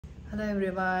Hello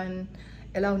everyone,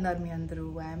 ఎలా ఉన్నారు మీ అందరూ?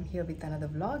 I am here with another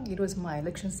vlog. ఈరోజు మా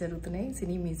ఎలక్షన్స్ జరుగుతున్నాయి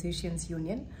Cine Musicians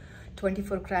Union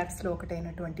 24 క్రాఫ్ట్స్లో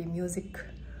ఒకటైనటువంటి మ్యూజిక్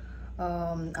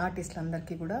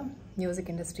ఆర్టిస్టులందరికీ కూడా, మ్యూజిక్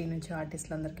ఇండస్ట్రీ నుంచి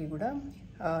ఆర్టిస్టులందరికీ కూడా,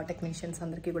 టెక్నీషియన్స్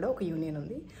అందరికీ కూడా ఒక యూనియన్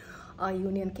ఉంది. ఆ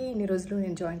యూనియన్కి ఇన్ని రోజులు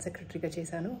నేను జాయింట్ సెక్రటరీగా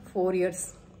చేశాను. 4 years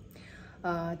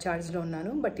చార్జ్లో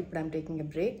ఉన్నాను. బట్ ఇప్పుడు I'm taking a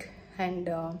break.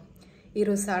 And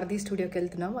ఈరోజు సారథి స్టూడియోకి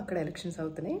వెళ్తున్నాం. అక్కడ ఎలక్షన్స్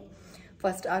అవుతున్నాయి.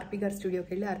 ఫస్ట్ ఆర్పి గారి స్టూడియోకి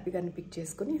వెళ్ళి ఆర్పి గారిని పిక్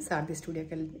చేసుకుని సారథి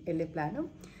స్టూడియోకి వెళ్ళే plan.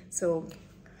 So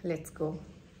let's go.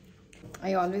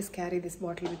 I always carry this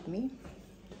bottle with me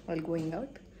while going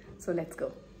out. So let's go.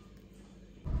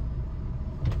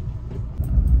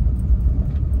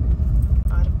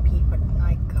 ఆర్పి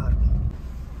పట్నాయక్ గారు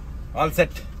ఆల్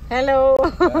సెట్. హలో.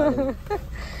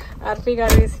 ఆర్పి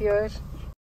గారు ఇస్ హియర్.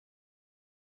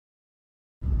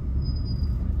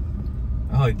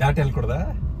 దాటి వెళ్ళకూడదా?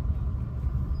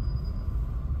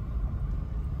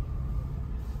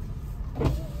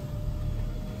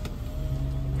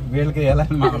 వీళ్ళకి ఎలా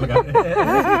మామూలుగా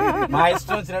మా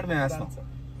ఇష్టం వచ్చినట్టు మేము వేస్తాం.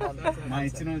 మా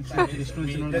ఇష్టం వచ్చిన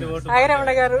హాయ్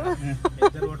రమణ గారు.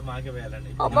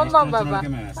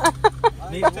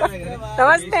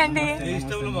 నమస్తే అండి.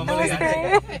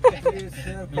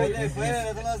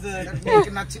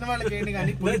 నచ్చిన వాళ్ళకి ఏంటి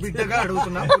కానీ పులి బిడ్డగా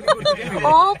అడుగుతున్నా.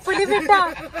 ఓ పులి బిడ్డ.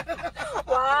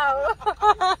 Wow,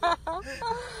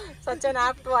 such an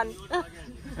apt one.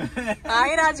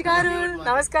 Hi రాజు గారు.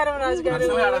 నమస్కారం రాజు గారు.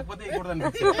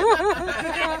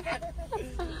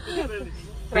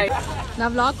 నా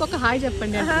బ్లాగ్ ఒక హాయ్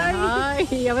చెప్పండి. హాయ్.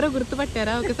 ఎవరో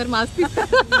గుర్తుపట్టారా? ఒకసారి మాస్క్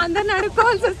తీస్తారా? అందరిని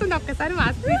అడుక్కోవాల్సి వస్తుంది. ఒక్కసారి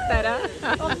మాస్క్ తీస్తారా?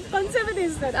 కొంచెం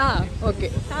తీస్తారా? ఓకే.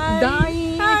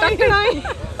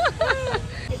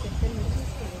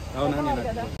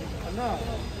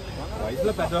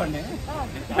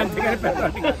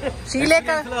 శ్రీలేఖ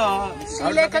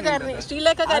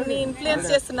గారిని ఇన్ఫ్లుయెన్స్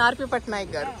చేస్తున్న ఆర్పి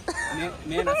పట్నాయక్ గారు.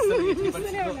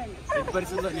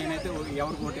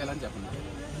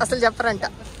 అసలు చెప్పరంట.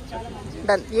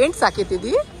 డన్. ఏంటి సాకేత్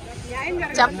ఇది?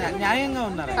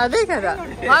 అదే కదా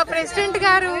మా ప్రెసిడెంట్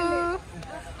గారు.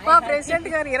 మా ప్రెసిడెంట్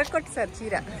గారు ఇరక్కొట్టారు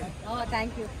చీర.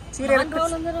 చీర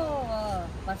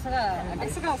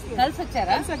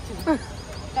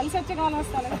కలిసి వచ్చే కాలం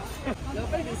వస్తాను.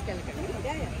 లోపలికి తీసుకెళ్ళకండి.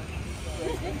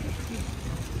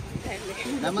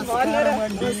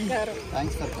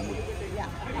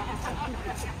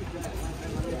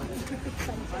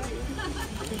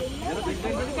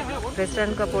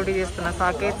 ప్రెసిడెంట్గా పోటీ చేస్తున్న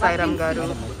సాకేత్ సాయిరామ్ గారు,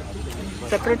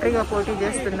 సెక్రటరీగా పోటీ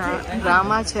చేస్తున్న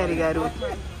రామాచారి గారు,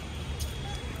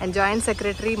 అండ్ జాయింట్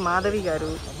సెక్రటరీ మాధవి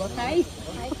గారు,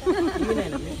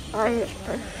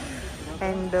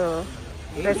 అండ్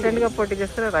ప్రెసిడెంట్గా పోటీ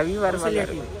చేస్తున్న రవి వర్మ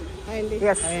గారు.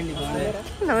 ఎస్,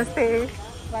 నమస్తే.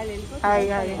 Hi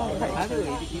hi.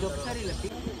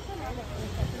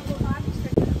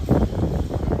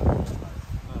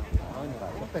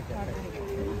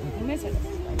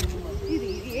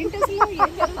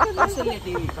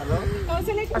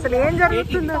 అసలు ఏం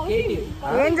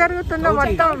జరుగుతుందో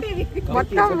మొత్తం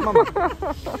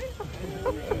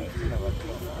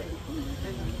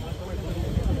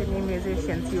సినీ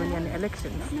మ్యూజిషియన్స్ యూనియన్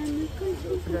ఎలక్షన్స్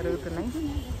జరుగుతున్నాయి.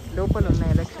 లోపల ఉన్న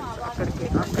ఎలక్షన్స్ అక్కడికి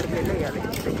వెళ్ళేయాలి.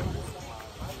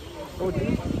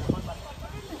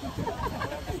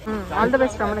 ఆల్ ద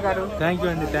బెస్ట్ రమణ గారు. థ్యాంక్ యూ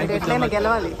అండి. Thank you. ఎట్లయినా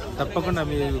గెలవాలి. తప్పకుండా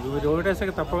మీరు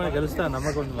ఓటేసాక తప్పకుండా గెలుస్తా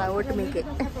నమ్మకం. నా ఓటు మీకే.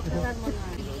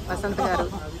 వసంత్ గారు.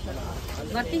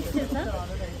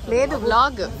 లేదు,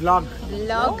 వ్లాగ్.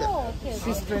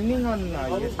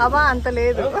 అవా అంత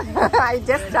లేదు. I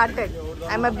just started.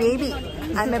 I'm a baby.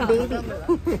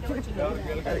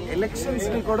 Elections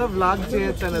ని కూడా వ్లాగ్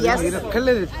చేయొచ్చు.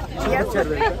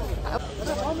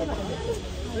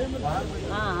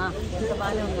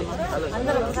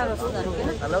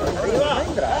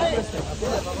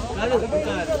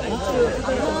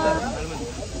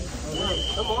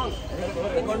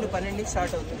 అకౌంట్ 12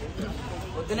 స్టార్ట్ అవుతుంది.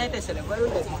 పొద్దునైతే అసలు ఎవరు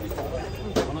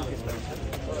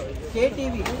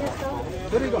కేటీవీ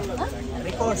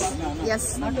రికార్డ్స్. ఎస్,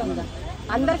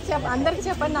 అందరికి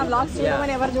చెప్పండి నా వ్లాగ్స్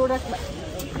చూడమని. ఎవరు చూడట్లేదు.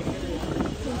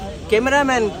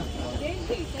 కెమెరామ్యాన్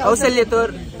కౌసల్యతో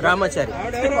రామాచారి.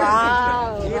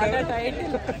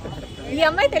 ఈ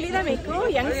అమ్మాయి తెలీదా మీకు?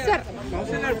 యంగ్స్టర్.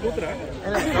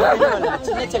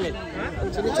 చిన్న చెల్లె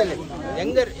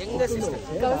యంగర్ సిస్టర్.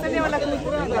 కౌసల్య వాళ్ళ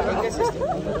కూతురు.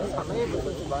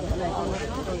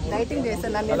 లైటింగ్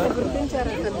చేశాను. నన్ను ఎంత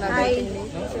గుర్తించారు.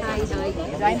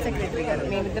 జాయింట్ సెక్రటరీ గారు.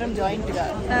 మేమిద్దరం జాయింట్ గా.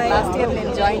 లాస్ట్ ఇయర్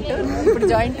నేను జాయింట్, ఇప్పుడు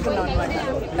జాయింట్ ఉన్నాం అనమాట.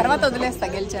 తర్వాత వదిలేస్తా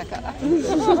గెలిచాక.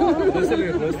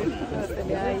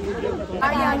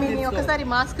 ఒకసారి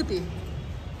మాస్క్ తీ.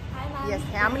 Yes,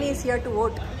 family is here to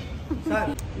vote.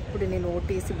 ఇప్పుడు నేను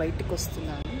ఓటేసి బయటకు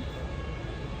వస్తున్నాను.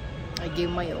 I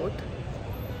gave my vote.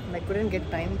 I couldn't get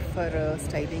time for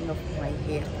styling of my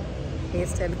hair. Hair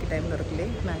style ki time dorkle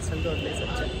natural ga odlesi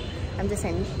vacha. I'm just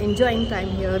enjoying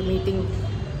time here, meeting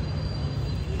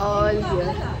all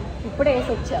here. ఇప్పుడే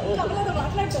వేసి వచ్చా.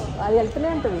 అది వెళ్తూనే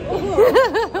ఉంటుంది.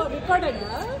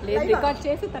 లేదు, రికార్డ్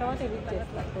చేసి తర్వాత edit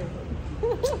చేస్తాను.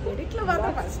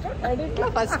 ఎడిట్లో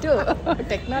ఫస్ట్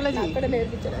టెక్నాలజీ ఇక్కడ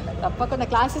నేర్పించడం తప్పకుండా.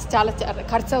 క్లాసెస్ చాలా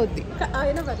ఖర్చు అవుద్ది.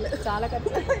 అయినా పర్లేదు, చాలా ఖర్చు.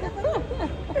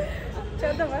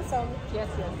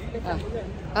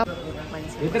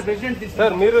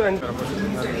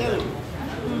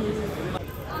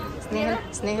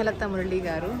 స్నేహలత మురళి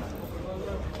గారు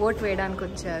ఓట్ వేయడానికి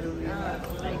వచ్చారు.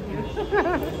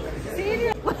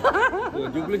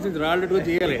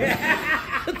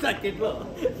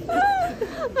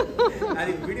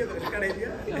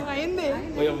 అయింది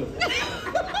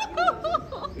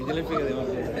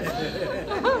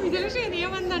విజయలక్ష్మి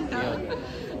ఏమందంట?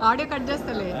 ఆడియో కట్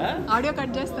చేస్తలే, ఆడియో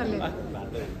కట్ చేస్తలే.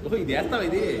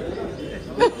 ఇది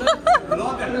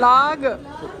లాగ్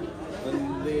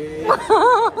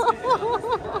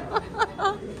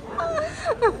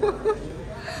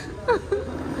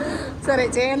సరే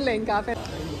చేయండిలే ఇంకా.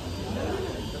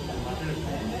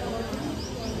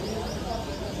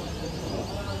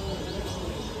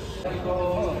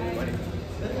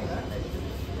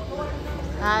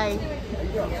 హాయ్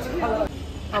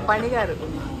పని గారు.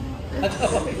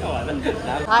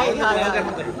 హాయ్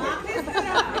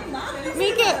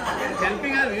మీకే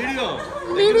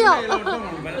వీడియో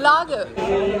లాగ్.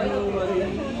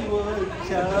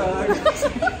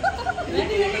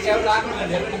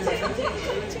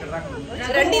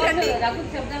 రండి రండి.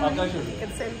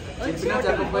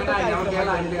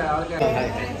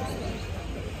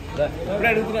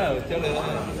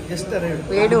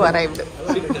 వేడు అరైవ్డ్.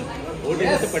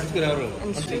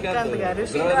 శ్రీకాంత్ గారు,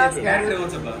 శ్రీనివాస్ గారు.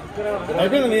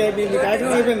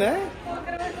 అయిపోయిందా?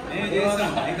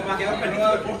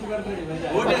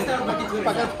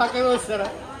 పక్కగా వస్తారా?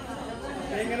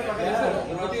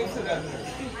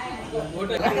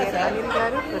 అనిల్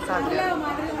గారు, ప్రసాద్ గారు,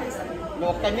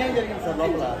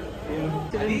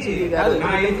 చిరంజీవి గారు.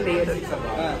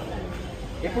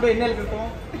 ఎప్పుడు ఎన్నేళ్ళ క్రితం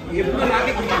ఎప్పుడు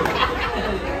నాకే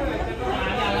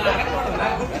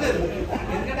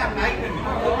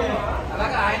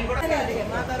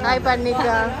హాయ్ పన్నిక.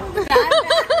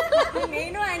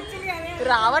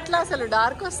 రావట్లే అసలు,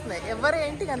 డార్క్ వస్తున్నాయి. ఎవరు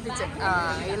ఏంటి కనిపించారు.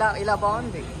 ఇలా ఇలా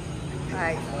బాగుంది.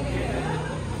 హాయ్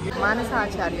మానస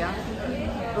ఆచార్య.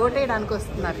 ఓట్ వేయడానికి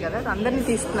వస్తున్నారు కదా, అందరినీ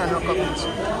తీస్తున్నాను ఒక్కొక్క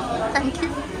నిమిషం. Thank you.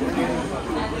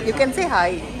 You can say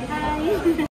hi.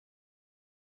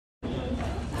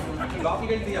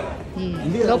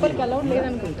 లోపలికి అలౌడ్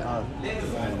లేదనుకుంటా.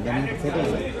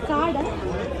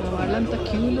 వాళ్ళంతా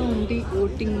క్యూలో ఉండి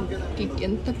ఓటింగ్కి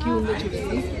ఎంత క్యూ ఉందో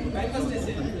చూడండి.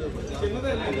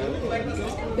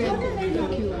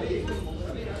 క్యూ.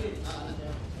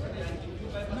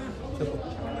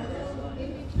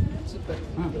 సూపర్.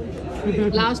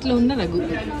 లాస్ట్లో ఉన్న రఘు.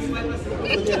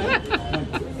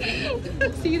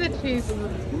 See that face.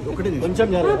 కొంచెం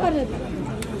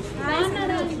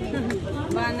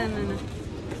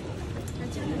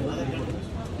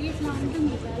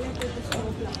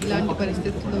ఇలాంటి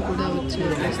పరిస్థితుల్లో కూడా వచ్చి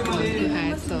వస్తున్నందుకు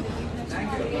హ్యాట్స్ ఆఫ్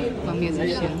మా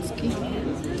మ్యూజిషియన్స్కి.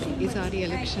 ఈసారి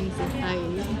ఎలక్షన్స్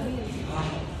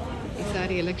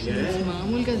ఈసారి ఎలక్షన్స్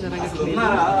మామూలుగా జరగట్లేదు.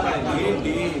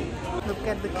 Look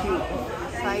at the queue.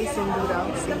 Sai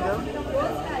సింధూరావు singer,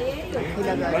 అఖిల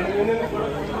గారు.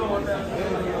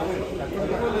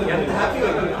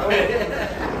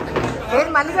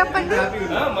 మళ్ళీ చెప్పండి.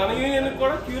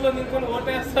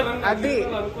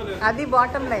 అది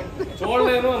బాటమ్ లైన్.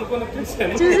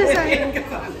 చూసేసాను.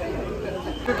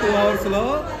 2 hours లో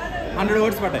 100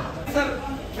 votes పడ్డాయి.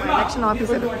 ఎలక్షన్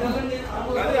ఆఫీసర్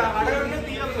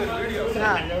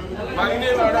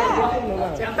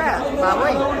చెప్పా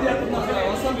బాబోయ్.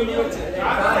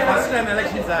 First time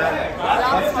election sir.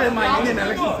 First time మా యూనియన్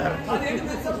ఎలక్షన్ సార్.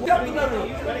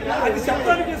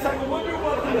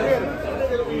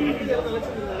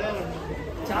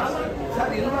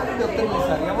 సార్ ఎన్నో అది చెప్తాను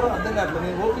సార్, ఎవరు అర్థం కావట్లేదు.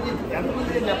 నేను ఓపెన్ చేసి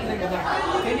ఎంతమంది చెప్తాను కదా.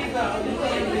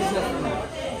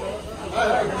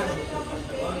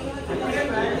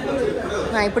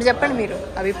 ఇప్పుడు చెప్పండి మీరు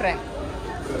అభిప్రాయం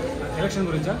ఎలక్షన్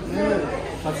గురించా?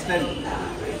 First time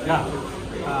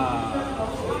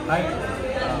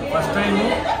first time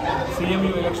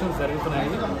సిఎంయు elections జరుగుతున్నాయి.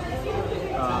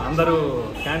 అందరూ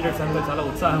క్యాండిడేట్స్ అందరూ చాలా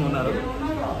ఉత్సాహంగా ఉన్నారు.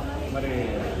 మరి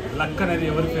లక్ అనేది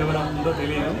ఎవరి ఫేవర్ ఉందో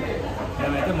తెలియదు.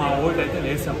 మేమైతే మా ఓట్ అయితే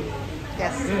వేసాం.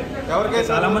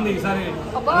 చాలా మంది ఈసారి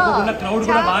అనుకోకుండా క్రౌడ్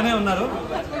కూడా బాగానే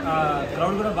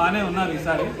ఉన్నారు.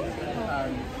 ఈసారి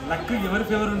లక్ ఎవరి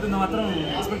ఫేవర్ ఉంటుందో మాత్రం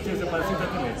ఎక్స్పెక్ట్ చేసే పరిస్థితి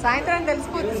అయితే లేదు.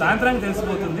 సాయంత్రానికి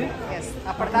తెలిసిపోతుంది.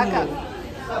 అప్పటిదాకా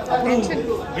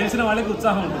గెలిచిన వాళ్ళకి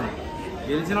ఉత్సాహం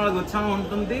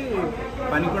ఉంటుంది.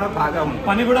 పని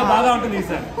కూడా బాగా ఉంటుంది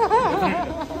ఈసారి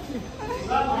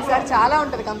చాలా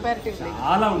ఉంటుంది కంపారిటివ్లీ.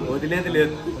 చాలా ఉంటుంది. వదిలేదు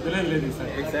లేదు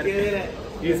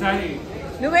ఈసారి.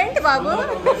 నువ్వేంటి బాబు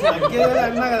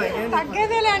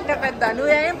తగ్గేదేలే అంటే పెద్ద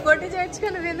నువ్వేం పోటీ చేయొచ్చు,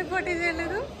 నువ్వు ఎందుకు పోటీ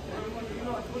చేయలేదు?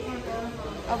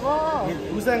 అబ్బో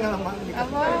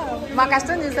అబ్బో మా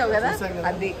కష్టం చూసావు కదా,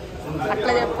 అది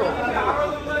అట్లా చెప్పు.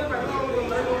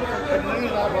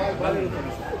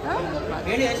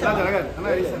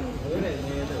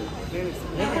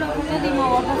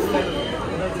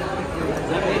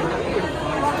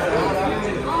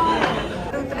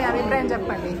 అభిప్రాయం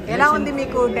చెప్పండి, ఎలా ఉంది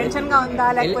మీకు? టెన్షన్ గా ఉందా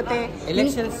లేకపోతే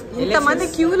ఇంతమంది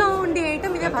క్యూలో ఉండి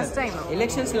వేయటం ఇదే ఫస్ట్ టైం?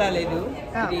 ఎలక్షన్స్ లా లేదు,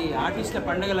 ఇది ఆర్టిస్టుల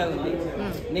పండుగలా ఉంది.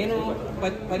 నేను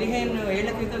 15 ఏళ్ల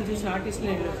క్రితం చూసిన ఆర్టిస్టులు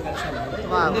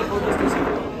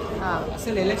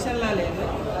అసలు ఎలక్షన్ లా లేదు.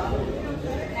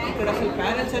 ఇక్కడ అసలు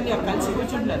ప్యానల్స్ అన్ని కలిసి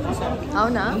కూర్చుంటున్నారు చూసారు.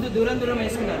 అవునా? ముందు దూరం దూరం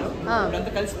వేసుకున్నారు,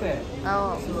 అంతా కలిసిపోయారు.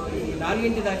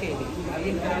 4 దాకా ఇది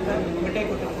 4 తర్వాత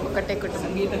ఒకటే కుటుంబం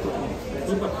సంగీత కుటుంబం.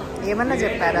 ఏమన్నా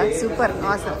చెప్పారా? Super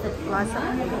Vasam Vasam.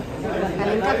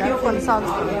 అండ్ ఇంకా క్యూ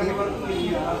కొనసాగుతుంది.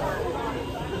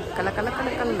 కలకల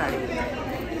కలకల్లాడి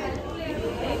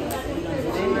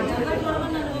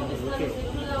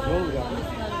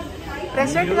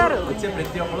ప్రెసిడెంట్ గారు వచ్చే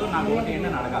ప్రతి ఒక్కరు నాకు ఓటు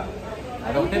ఏంటని అడగాలి,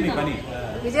 అదొకటే మీ పని.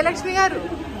 విజయలక్ష్మి గారు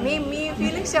మీ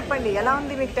ఫీలింగ్స్ చెప్పండి, ఎలా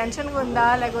ఉంది మీకు? టెన్షన్గా ఉందా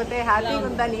లేకపోతే హ్యాపీగా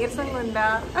ఉందా, నీరసంగా ఉందా?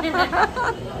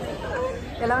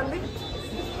 ఎలా ఉంది?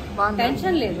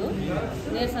 టెన్షన్ లేదు,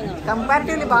 నీరసంగా.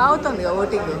 కంపారిటివ్లీ బాగా అవుతుంది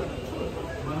ఓటింగ్,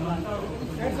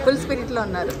 ఫుల్ స్పిరిట్ లో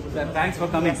ఉన్నారు. Thanks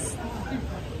for coming.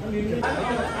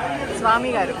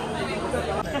 స్వామి గారు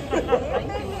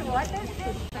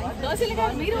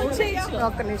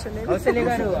ఒక్క నిమిషం. కౌసల్య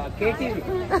గారు కేటీవీ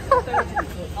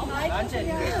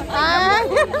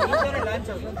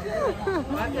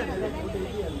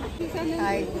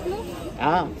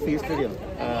సి స్టూడియో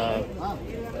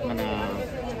మన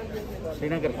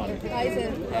శ్రీనగర్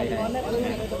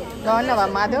బాగున్నావా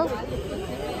మాధవ్?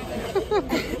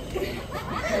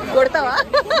 కొడతావా?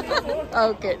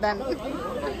 Okay done.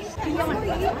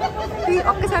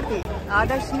 ఒక్కసారి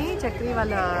ఆదర్శ్ని చక్రి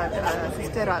వాళ్ళ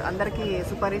సిస్టర్ అందరికి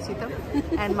సుపరిచితం,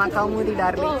 అండ్ మా కౌముది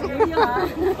డార్లింగ్.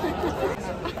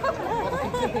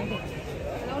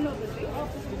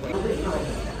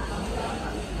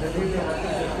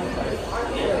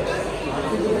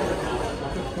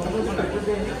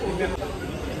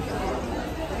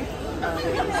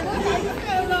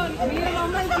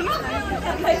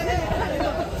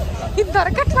 ఇది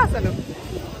దొరకట్లా అసలు.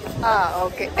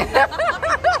 ఓకే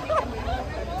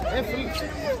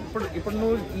ఇప్పుడు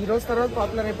నువ్వు ఈ రోజు తర్వాత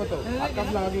పాపులర్ అయిపోతావు. అక్క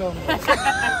బ్లాగ్ లో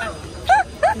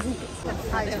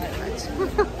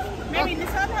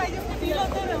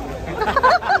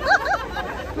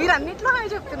మీరు అన్నిట్లో హాయ్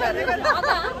చెప్తున్నారు.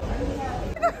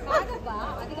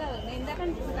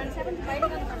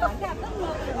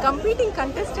 కంపీటింగ్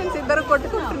కంటెస్టెంట్స్ ఇద్దరు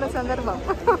కొట్టుకుంటున్న సందర్భం.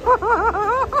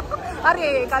 అరే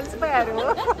కలిసిపోయారు.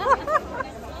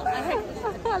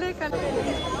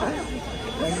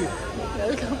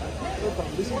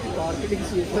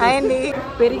 హాయ్ అండి.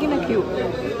 పెరిగిన క్యూ.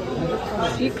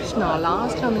 శ్రీకృష్ణ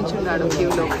లాస్ట్ లో నుంచి ఉన్నాడు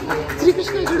క్యూలో.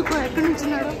 శ్రీకృష్ణ చూడుకో ఎక్కడి నుంచి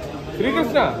ఉన్నాడు.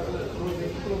 శ్రీకృష్ణ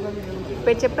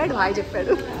చెప్పాడు, హాయ్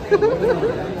చెప్పాడు.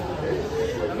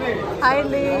 హాయ్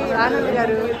అండి. ఆనంద్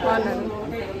గారు బాగున్నాను.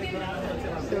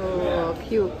 సో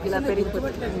క్యూ ఇలా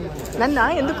పెరిగిపోతుంది. నన్నా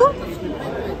ఎందుకు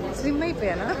స్లిమ్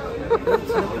అయిపోయానా?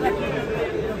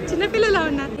 చిన్నపిల్లలా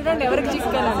ఉన్నా. ఇదండి ఎవరికి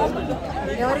చిక్కాను,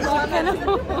 ఎవరికి చిక్కాను.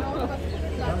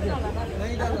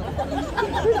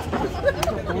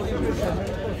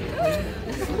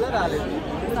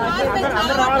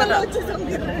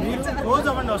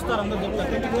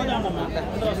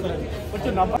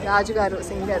 రాజుగారు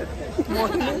సింగర్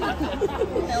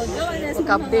ఒక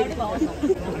అప్డేట్.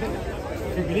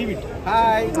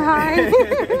 Hi hi.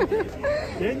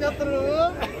 ఏం చేస్తారు?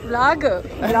 Blog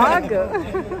blog.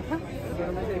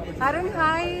 Arun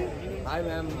hi. Hi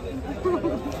ma'am.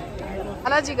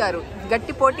 Balaji గారు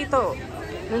గట్టి పోటీతో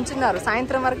నుంచున్నారు.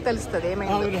 సాయంత్రం వరకు తెలుస్తుంది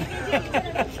ఏమైంది.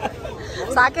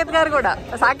 సాకేత్ గారు కూడా,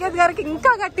 సాకేత్ గారికి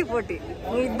ఇంకా గట్టి పోటీ.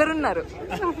 మీ ఇద్దరున్నారు.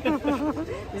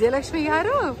 విజయలక్ష్మి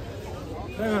గారు,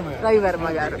 రవివర్మ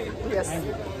గారు. ఎస్.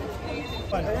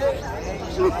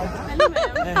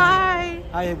 హాయ్.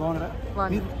 హాయ్ బాగున్నారా?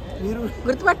 మీరు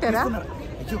గుర్తుపట్టారా?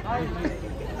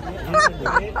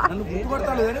 నన్ను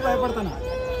గుర్తుపడతాను కానీ భయపడతాను.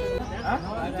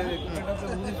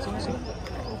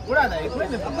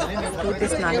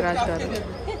 నాగరాజ్ గారు.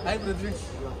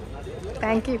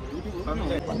 Thank you.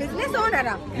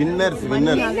 విన్నర్స్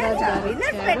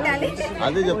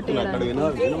అదే చెప్తున్నా అక్కడ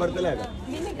వినబడతలే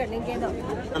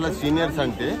అలా సీనియర్స్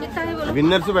అంటే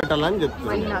విన్నర్స్ పెట్టాలని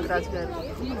చెప్తున్నా. నాగరాజ్ గారు,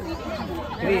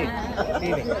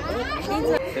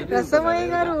 రసమయ్య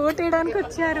గారు ఓటేయడానికి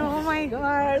వచ్చారు. ఓ మై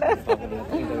గాడ్,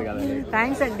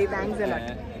 థ్యాంక్స్ అండి, థ్యాంక్స్ అలా,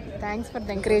 థ్యాంక్స్ ఫర్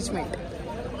ద ఎంకరేజ్మెంట్.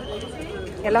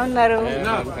 ఎలా ఉన్నారు?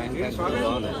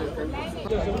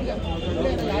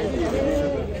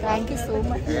 Thank you so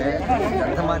much.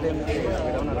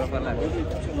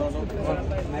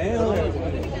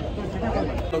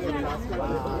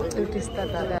 చూపిస్తా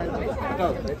కదా,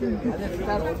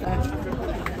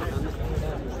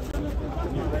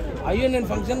 అయ్యో నేను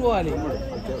ఫంక్షన్ పోవాలి.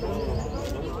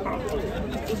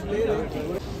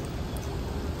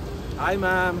 Hi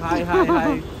ma'am. Hi hi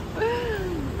hi.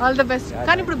 All the best.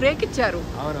 కానీ ఇప్పుడు బ్రేక్ ఇచ్చారు.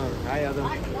 అవునవును. హాయ్ అదో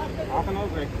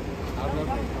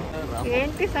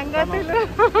ఏంటి సంగతులు?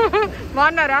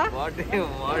 బాగున్నారా?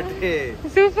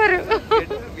 సూపర్.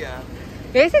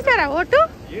 వేసేసారా ఓటు?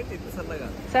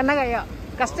 సన్నగా అయ్యా,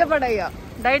 కష్టపడయ్యా,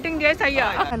 డైటింగ్ చేసి అయ్యా.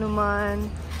 హనుమాన్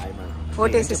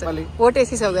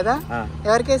ఓటేసేసావు కదా,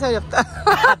 ఎవరికేసావు చెప్తా.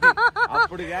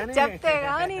 చెప్తే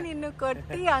గానీ నిన్ను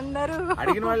కొట్టి అందరూ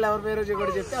అడిగిన వాళ్ళు ఎవరి పేరు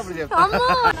కూడా చెప్తే అప్పుడు చెప్తా.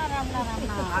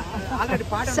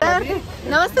 సార్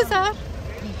నమస్తే సార్.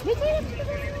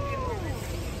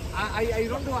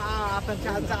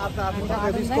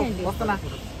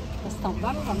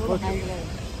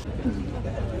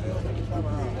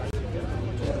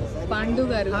 పాండు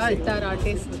గారు సితార్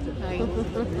ఆర్టిస్ట్.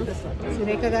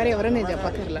 సురేఖ గారు ఎవరో నేను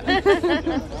చెప్పక్కర్లా.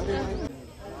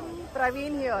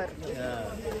 Praveen here.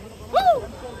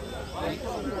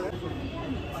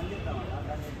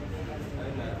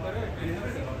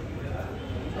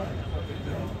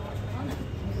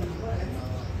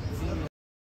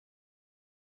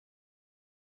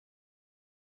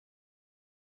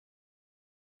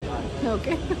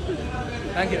 Okay,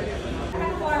 thank you.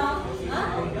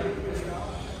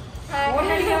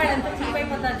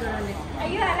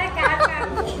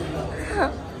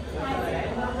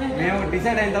 మేము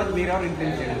డిసైడ్ అయిన తర్వాత మీరు ఎవరు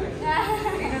ఇన్ఫ్లుయెన్స్ చేయండి.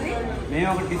 మేము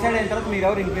ఒకటి డిసైడ్ అయిన తర్వాత మీరు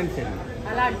ఎవరు ఇన్ఫ్లుయెన్స్ చేయండి.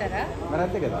 అలా అంటారా? మరి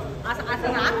అంతే కదా.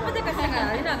 అసలు రాకపోతే కష్టం కదా,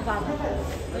 అది నాకు బాధ.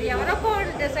 ఎవరో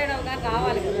డిసైడ్ అవగా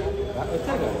కావాలి కదా.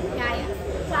 వచ్చారు కదా.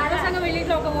 సారసంగా వెళ్ళి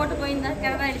ఒక ఓటు పోయిందా,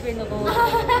 కెనడా వెళ్ళిపోయింది ఒక ఓటు.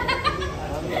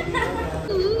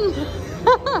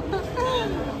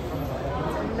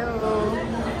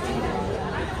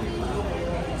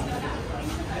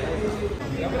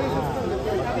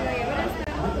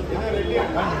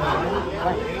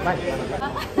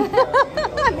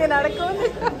 నేను అడగను.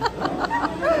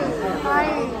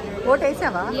 హాయ్, ఓట్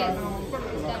వేసావా?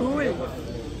 Cool,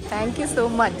 thank you so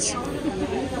much.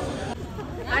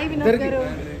 Hi Vinod గారు,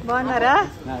 బాగున్నారా?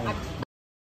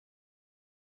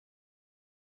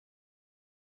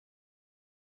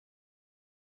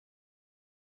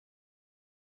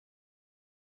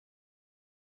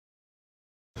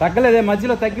 తగ్గలేదే,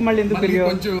 మధ్యలో తగ్గి మళ్ళీ ఎందుకు తిరిగి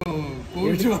కొంచెం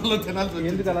కోవిడ్ వల్ల తినాల్సి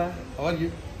ఎందుకలా?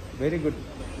 Very good.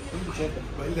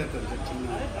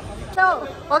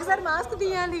 ఒకసారి మాస్క్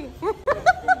తీయాలి.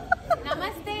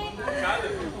 నమస్తే.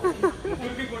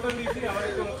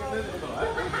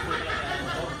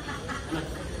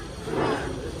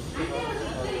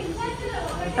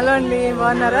 హలో అండి,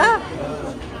 బాగున్నారా?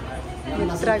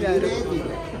 మిత్రా గారు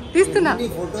తీస్తున్నా,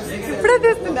 ఇప్పుడే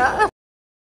తీస్తున్నా.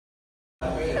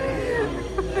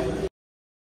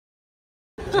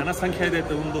 జనసంఖ్య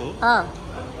ఏదైతే ఉందో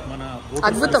మన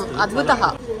అద్భుతం, అద్భుత.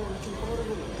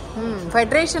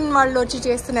 ఫెడరేషన్ వాళ్ళు వచ్చి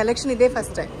చేస్తున్న ఎలక్షన్ ఇదే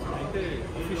first time.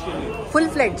 Full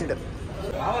fledged.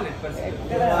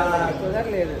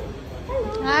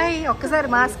 Hi, ఒక్కసారి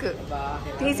మాస్క్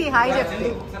తీసి హాయ్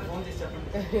చెప్పండి.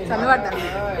 చల్లబడ్డా.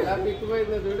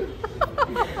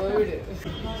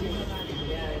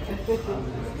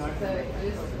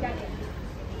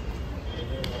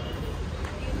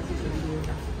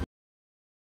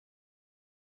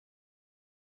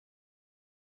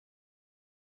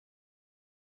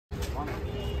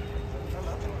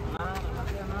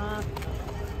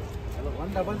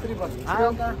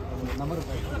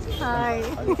 హాయ్.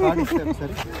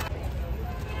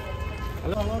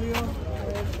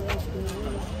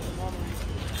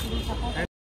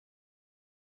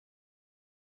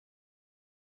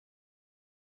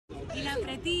 ఇలా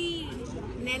ప్రతి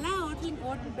నెల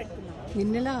ఓట్లు పెట్టుకున్నాం.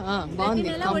 నిన్నలా బాగుంది,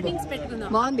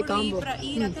 బాగుంది కాంబో.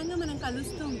 ఈ రకంగా మనం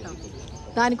కలుస్తూ ఉంటాం.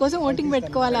 దానికోసం ఓటింగ్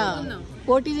పెట్టుకోవాలా,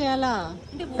 పోటీ చేయాలా,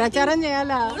 ప్రచారం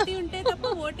చేయాలా? ఉంటే తప్ప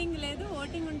ఓటింగ్ లేదు,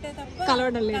 ఓటింగ్ ఉంటే తప్ప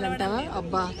కలవడం లేదంటావా?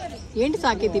 అబ్బా, ఏంటి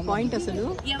సాకేతి పాయింట్ అసలు?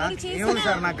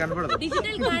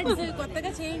 డిజిటల్ కార్డ్స్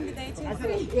కొత్తగా చేయండి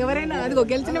దయచేసి. ఎవరైనా అదిగో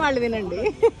గెలిచిన వాళ్ళు వినండి.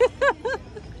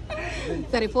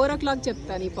 సరే 4 o'clock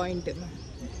చెప్తాను ఈ పాయింట్.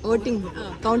 ఓటింగ్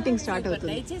కౌంటింగ్ స్టార్ట్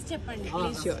అవుతుంది. దయచేసి చెప్పండి.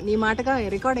 నీ మాటగా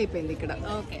రికార్డ్ అయిపోయింది ఇక్కడ.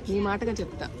 నీ మాటగా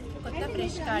చెప్తా. కొత్త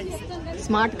ఫ్రెష్ కార్డ్స్,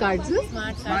 స్మార్ట్ కార్డ్స్,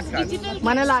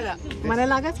 మనలాగా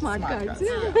smart cards,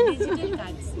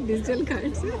 digital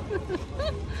cards.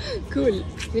 Cool.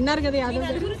 విన్నారు కదా యాదవ్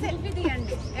గారు? సెల్ఫీ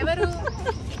తీయండి. ఎవరు?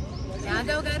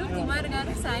 యాదవ్ గారు, కుమార్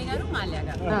గారు, సాయి గారు, మాల్యా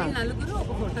గారు, నలుగురు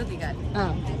ఒక ఫోటో దిగాలి.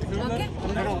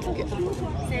 ఓకే,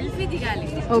 సెల్ఫీ దిగాలి.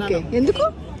 ఓకే, ఎందుకు?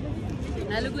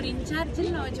 నలుగురు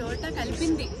ఇన్ఛార్జీలను ఒక చోట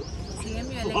కలిపింది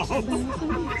CMU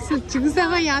ఎలక్షన్.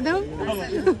 చూసావా యాదవ్?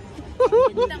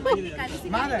 ఎంతమంది కలిసి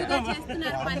కట్టుగా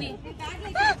చేస్తున్నారు పని.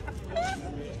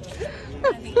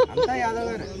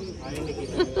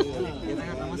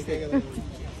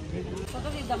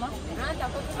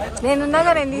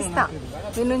 నేనున్నాగా, నేను తీస్తా.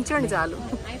 నేను నుంచోండి చాలు.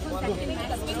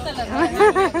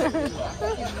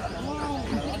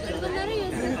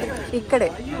 ఇక్కడే.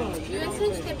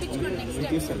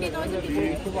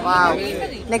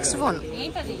 Next phone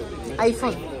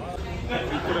iPhone.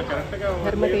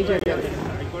 ధర్మతేజ గారు.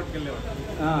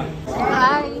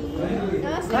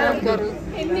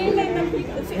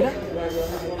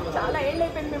 చాలా ఏళ్ళు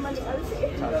అయిపోయింది మిమ్మల్ని కలిసి.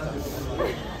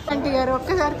 ఆంటీ గారు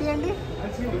ఒక్కసారి తీయండి.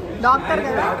 డాక్టర్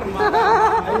కదా,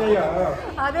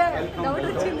 అదే డౌట్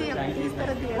వచ్చింది.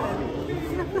 తీస్తారా తీయాలి?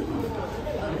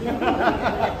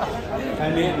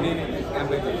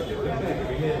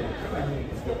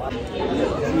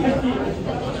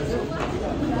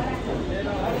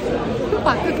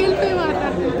 పక్కకి వెళ్ళిపోయి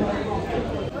మాట్లాడుతుంది.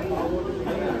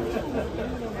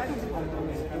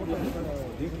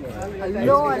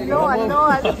 అల్లో అల్లో అల్లో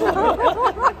అల్లో.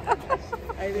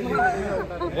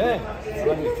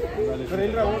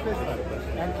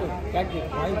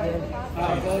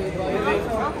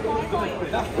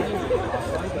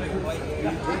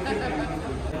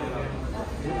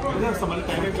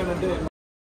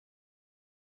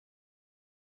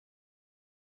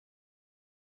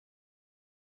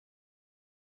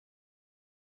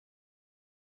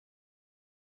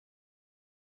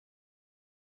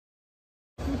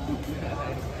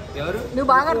 నువ్వు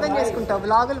బాగా అర్థం చేసుకుంటావు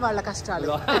బ్లాగులు వాళ్ళ కష్టాలు.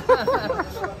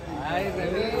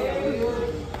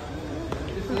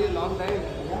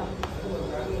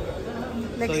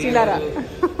 నెక్స్ట్ ఇలారా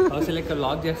కౌశల్య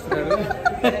వ్లాగ్ చేస్తున్నారు.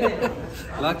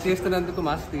 వ్లాగ్ చేస్తున్నందుకు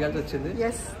మాస్క్ తీయాల్సి వచ్చింది.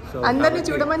 అందరినీ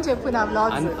చూడమని చెప్పు నా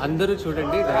వ్లాగ్స్. అందరూ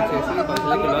చూడండి దయచేసి.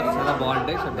 కౌశల్య వ్లాగ్స్ చాలా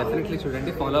బాగుంటాయి. సో డెఫినెట్లీ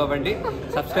చూడండి, ఫాలో అవ్వండి,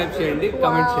 సబ్స్క్రైబ్ చేయండి,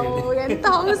 కామెంట్ చేయండి. ఎంత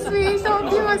హౌస్ స్వీట్ ఆఫ్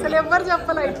యు. అసలు ఎవ్వరు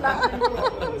చెప్పలే ఇట్లా.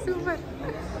 Super.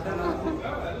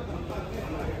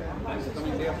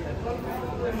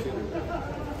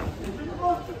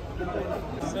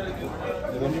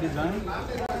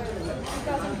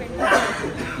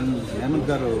 Hemant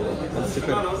garu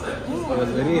was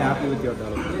very happy with your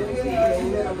development.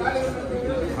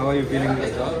 How are you feeling with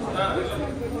the job?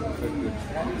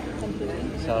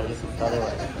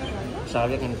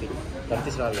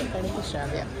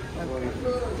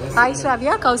 Hi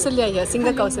Shravya, Kousalya here,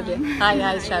 singer Kousalya. Hi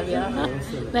Shravya.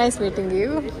 Nice meeting you.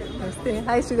 Namaste.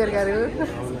 Hi Sugar garu.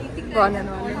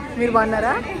 బాగున్నాను. మీరు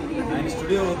బాగున్నారా?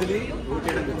 Studio వదిలి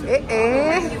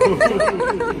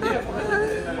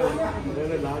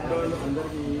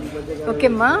okay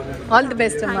అమ్మా, all the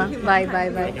best అమ్మా. Bye bye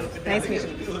bye. Nice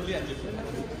meeting.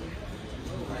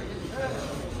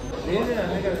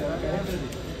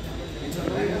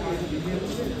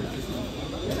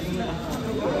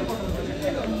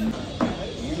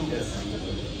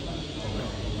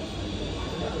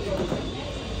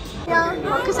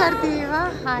 ఒక్కసారి తీయవా?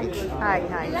 Hi hi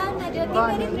hi.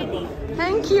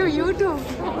 Thank you. YouTube.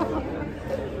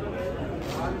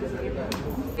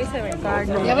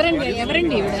 ఎవరండి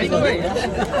ఎవరండి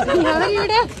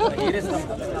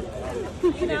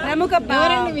ప్రముఖ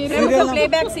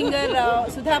ప్లేబ్యాక్ సింగర్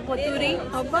సుధా పొత్తూరి.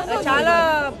 చాలా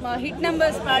హిట్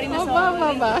నంబర్స్ పాడిన.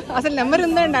 అసలు నెంబర్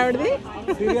ఉందండి ఆవిడది?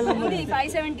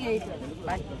 578.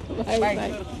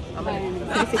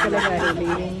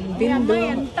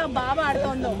 ఎంత బాగా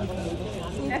ఆడుతుందో.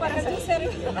 సూపర్ గా చూసారు.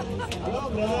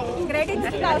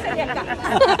 క్రెడిట్స్ కౌశల్య అక్క.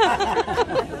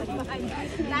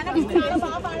 చాలా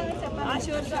బాగా పాడాలని చెప్పారు.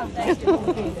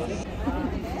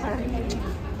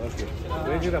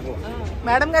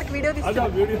 మేడం గారికి వీడియో తీస్తాం.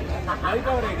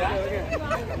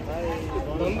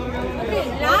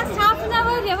 లాస్ట్ హాఫ్ అన్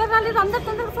అవర్ ఎవరు రాలేదు, అందరు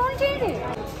తొందరగా ఫోన్ చేయండి.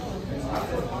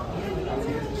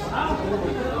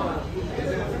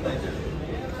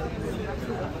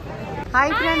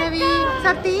 హాయ్ ప్రణవి.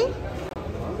 సత్తి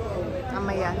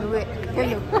అమ్మయ్య నువ్వే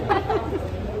వెళ్ళు.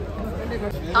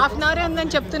 హాఫ్ అన్ అవరే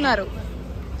ఉందని చెప్తున్నారు.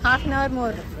 Half an hour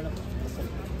more.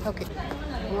 Okay.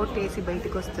 ఓటేసి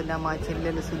బయటకు వస్తున్నా మా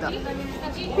చెల్లెలు సుధా.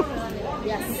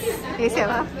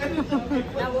 వేసావా?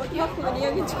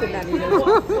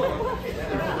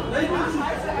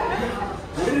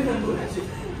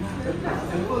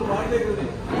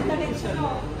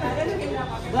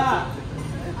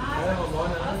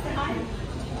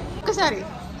 ఒకసారి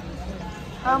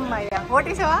అమ్మాయ్యా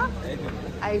ఓటేసావా?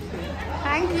 అయిపోయింది.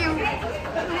 Thank you.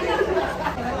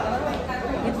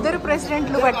 ఇద్దరు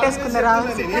ప్రెసిడెంట్లు పట్టేసుకున్నారా?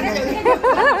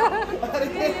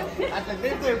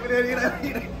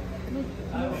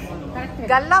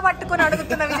 గల్లా పట్టుకొని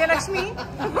అడుగుతున్న విజయలక్ష్మి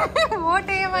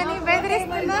ఓటేయమని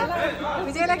బెదిరిస్తుందా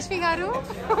విజయలక్ష్మి గారు?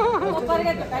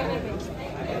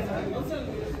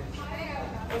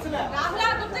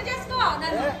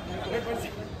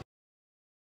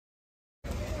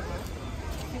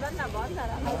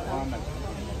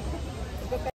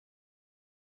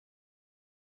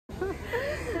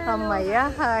 అమ్మయ్యా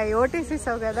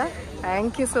ఓటేసేసావు కదా,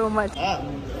 thank you so much.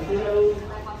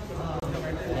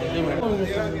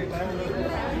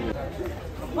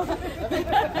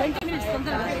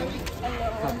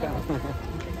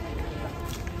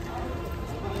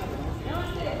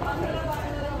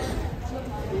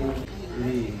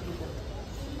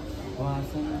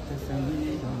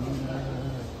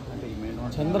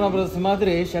 Chandra brothers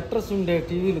మాదిరి షట్టర్స్ ఉండే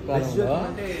టీవీలు కాలంలో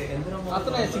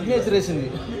అతనే సిగ్నేచర్ వేసింది.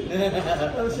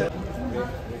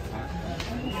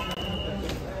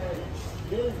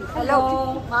 హలో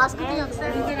మాస్క్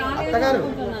ఒకసారి అత్తగారు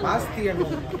మాస్క్ తీయండి.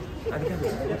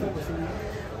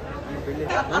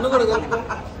 నన్ను కూడా కలుపు.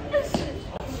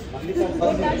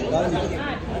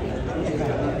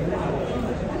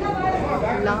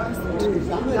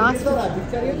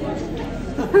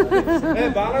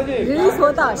 रिलीज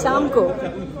होता शाम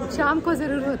को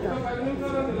जरूर होता.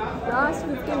 Last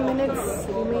 15 minutes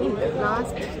remained.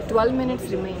 Last 12 minutes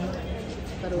remained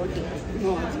for voting.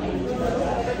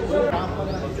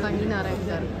 Kandi Narayan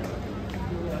garu.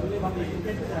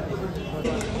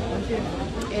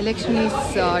 Election is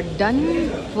done.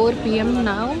 4 PM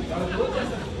now.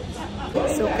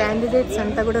 So candidates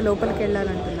anta kuda lopaliki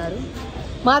vellalantунనారు.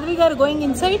 Madhvi garu going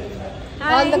inside.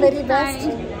 All the very best.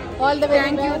 All the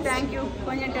very best. Thank you.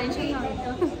 కొంచెం tension గా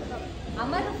ఉంది.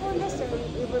 Amar phone చేస్తాడు.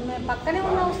 ఇప్పుడు మేము పక్కనే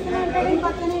ఉన్నా వస్తున్నా అంటే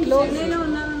పక్కనే లోనే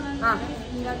ఉన్నాను.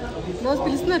 రోజు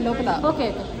పిలుస్తున్నారు లోపల. Okay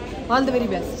all the very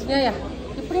best. Yeah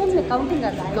ఇప్పుడు ఏం లేదు కౌంటింగ్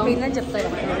కదా ఏంటని చెప్తారు.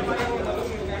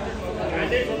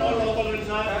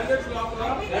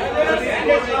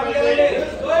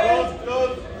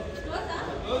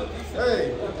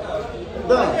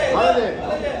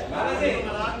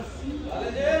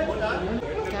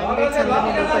 క్యాండిడేట్స్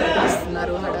అందరినీ లోపలికి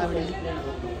పిలుస్తున్నారు హడావిడి.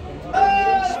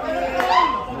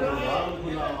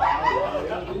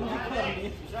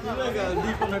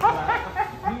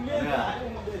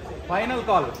 ఫైనల్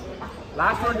కాల్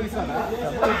లాస్ట్ వన్ తీసుకున్నా.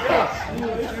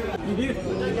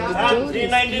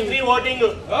 393 voting.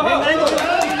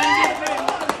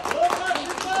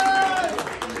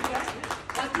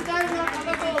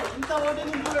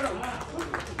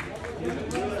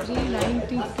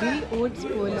 393 votes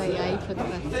poll ayi for the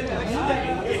first time.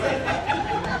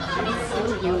 So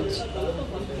huge.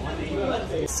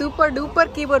 Super duper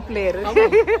keyboard player.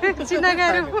 Chinna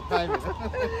garu.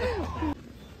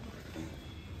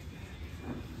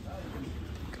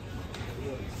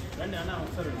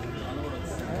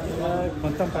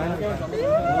 మొత్తం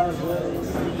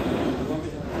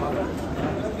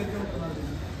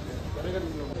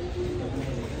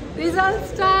Results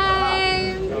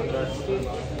time.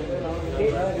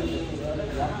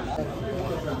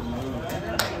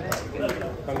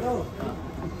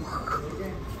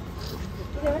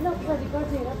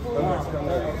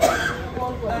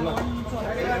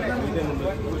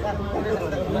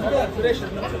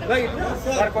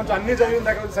 కొంచెం అన్ని చదివిన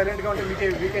దగ్గర సైలెంట్ గా ఉంటే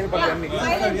వీకెండ్ పనులు అన్ని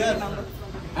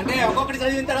అంటే ఒక్కొక్కటి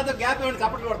చదివిన తర్వాత గ్యాప్ ఇవ్వండి,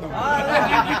 చప్పట్లు కొడతాం.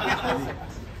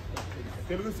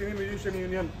 తెలుగు సినీ మ్యూజిషియన్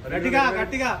యూనియన్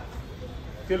గట్టిగా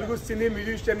తెలుగు సినీ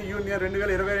మ్యూజిషియన్ యూనియన్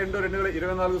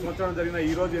 2022-2024 సంవత్సరం జరిగిన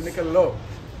ఈ రోజు ఎన్నికల్లో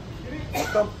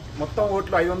మొత్తం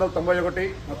ఓట్లు 591,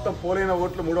 మొత్తం పోలైన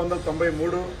ఓట్లు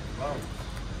 393.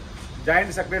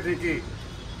 జాయింట్ సెక్రటరీకి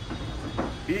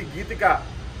డి గీతిక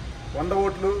 100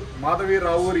 ఓట్లు, మాధవి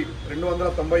రావూరి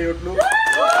 290 ఓట్లు,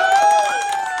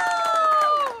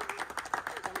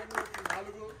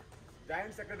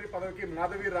 జాయింట్ సెక్రటరీ పదవికి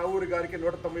మాధవి రావూరి గారికి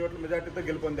 190 ఓట్ల మెజార్టీతో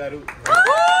గెలుపొందారు.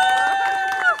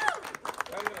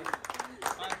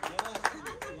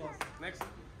 నెక్స్ట్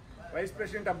వైస్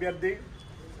ప్రెసిడెంట్ అభ్యర్థి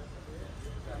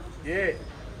ఏ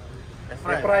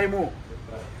ఎఫ్రాయిము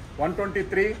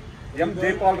 123, ఎం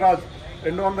జైపాల్ రాజ్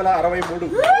 263,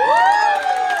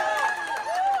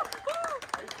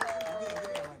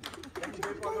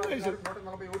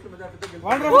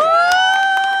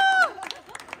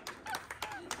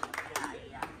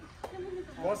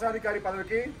 కోశాధికారి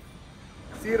పదవికి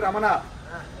సి రమణ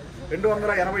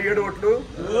 287 ఓట్లు,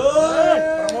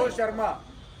 ప్రమోద్ శర్మ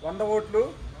 100 ఓట్లు.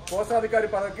 కోశాధికారి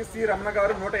పదవికి సి రమణ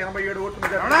గారు 187 ఓట్లు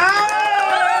మెజారిటీ.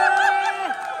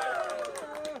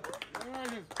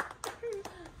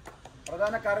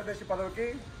 ప్రధాన కార్యదర్శి పదవికి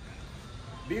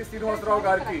డి శ్రీనివాసరావు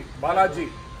గారికి బాలాజీ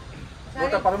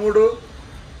 113,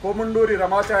 కోమండూరి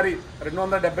రమాచారి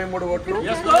 273 ఓట్లు.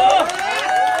 160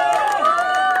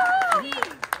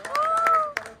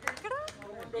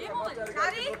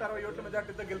 ఓట్ల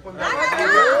మెజార్టీతో గెలుపొందారు.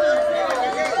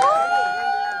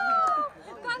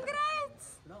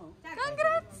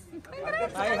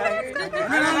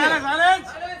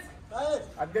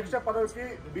 అధ్యక్ష పదవికి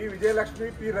బి విజయలక్ష్మి,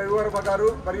 పి రవివర్మ గారు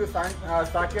మరియు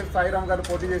సాకేత్ సాయిరామ్ గారు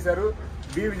పోటీ చేశారు.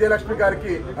 బి విజయలక్ష్మి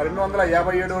గారికి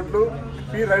 257 ఓట్లు,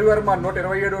 పి రవివర్మ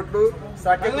 127 ఓట్లు,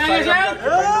 సాకేత్ సాయిరామ్ గారికి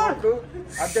 12 ఓట్లు.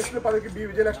 అధ్యక్షుల పదవికి బి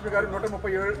విజయలక్ష్మి గారు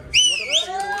 137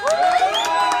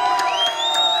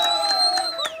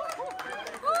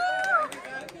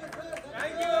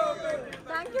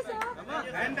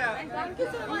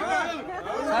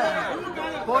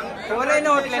 పోలైన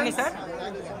ఓట్లు ఎన్ని sir?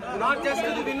 Not just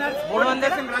the winners,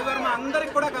 300 Ravi Varma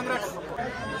అందరికి కూడా కంగ్రాట్స్.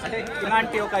 అంటే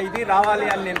ఇలాంటి ఒక ఇది రావాలి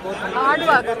అని నేను కోరుతున్నాను.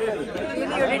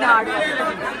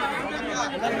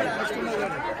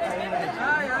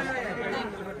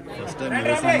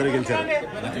 అందరూ గెలిచారు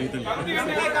నా జీవితంలో.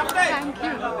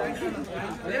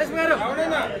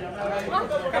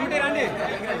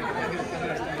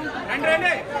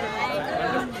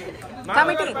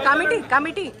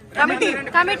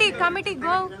 Committee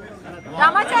go.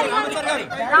 రామాచారి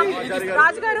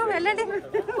రాజు గారు వెళ్ళండి,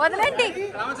 వదలండి,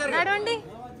 నడవండి.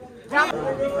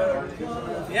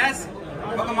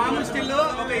 ఒక మామూలు స్టిల్,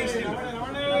 ఒక ఈ స్టిల్.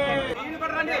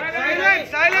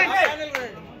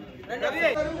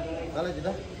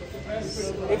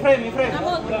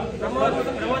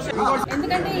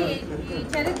 ఎందుకంటే ఈ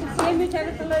చరిత్ర సిఎంయు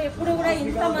చరిత్రలో ఎప్పుడు కూడా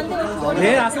ఇంతమంది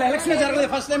అసలు ఎలక్షన్ జరగలేదు,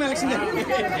 ఫస్ట్ టైం ఎలక్షన్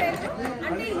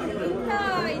అంటే ఇంత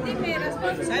ఇది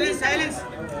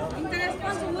ఇంత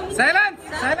రెస్పాన్సిబిలిటీ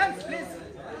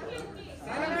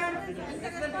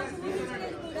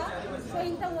సో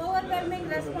ఇంత ఓవర్వెల్మింగ్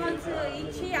రెస్పాన్స్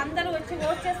ఇచ్చి అందరూ వచ్చి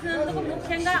ఓట్ చేసినందుకు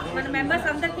ముఖ్యంగా మన మెంబర్స్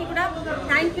అందరికీ కూడా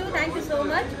థ్యాంక్ యూ సో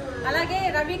మచ్. అలాగే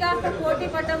రవి గారితో పోటీ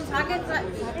పడ్డం,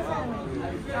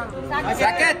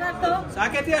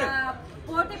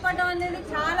 పోటీ పడ్డం అనేది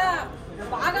చాలా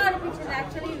బాగా అనిపించింది.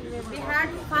 Actually we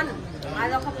had fun.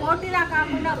 అది ఒక పోటీలా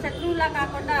కాకుండా, శత్రువులా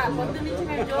కాకుండా పొద్దు నుంచి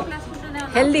మేము జోకులు వేసుకుంటూనే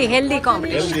ఉన్నాం.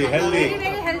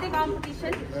 హెల్దీ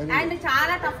కాంపిటీషన్ అండ్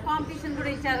చాలా టఫ్ కాంపిటీషన్ కూడా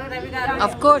ఇచ్చారు రవి గారు.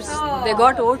 Of course, they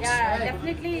got votes.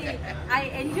 Definitely, I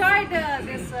enjoyed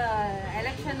this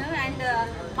election and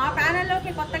మా ప్యానెల్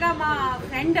లోకి కొత్తగా మా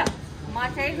ఫ్రెండ్, మా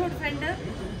చైల్డ్హుడ్ ఫ్రెండ్,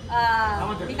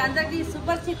 మీకు అందరికి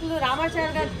సూపర్ చిట్లు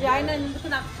రామాచారి గారు జాయిన్ అయినందుకు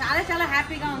నాకు చాలా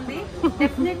హ్యాపీగా ఉంది.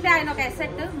 డెఫినెట్లీ ఆయన ఒక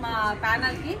అసెట్ మా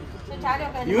ప్యానెల్ కి.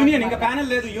 యూనియన్ ఇంకా ప్యానెల్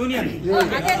లేదు, యూనియన్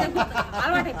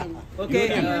అలవాటైపోయింది. ఓకే,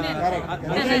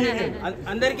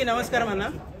 అందరికీ నమస్కారం అన్న.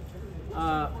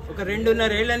 ఒక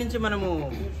 2.5 ఏళ్ల నుంచి మనము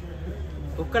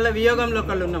ఒక్కళ్ళ వియోగంలో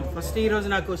ఒకళ్ళు ఉన్నాం. ఫస్ట్ ఈరోజు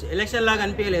నాకు ఎలక్షన్ లాగా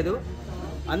అనిపించలేదు,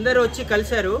 అందరూ వచ్చి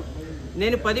కలిశారు.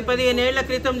 నేను 10-15 ఏళ్ల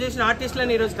క్రితం చూసిన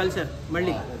ఆర్టిస్టులను ఈరోజు కలిశాను.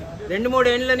 మళ్ళీ 2-3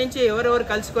 ఏళ్ల నుంచి ఎవరెవరు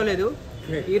కలుసుకోలేదు.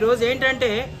 ఈరోజు ఏంటంటే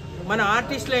మన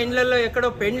ఆర్టిస్టుల ఇండ్లలో ఎక్కడో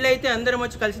పెండ్లు అయితే అందరం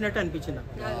వచ్చి కలిసినట్టు అనిపించింది,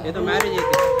 ఏదో మ్యారేజ్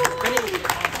అయితే. కానీ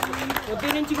పొద్దు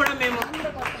నుంచి కూడా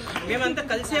మేమంతా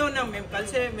కలిసే ఉన్నాం. మేము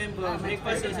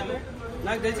బ్రేక్ఫాస్ట్ చేసాము.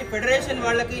 నాకు తెలిసి ఫెడరేషన్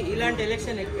వాళ్ళకి ఇలాంటి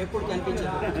ఎలక్షన్ ఎప్పుడు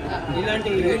కనిపించదు. ఇలాంటి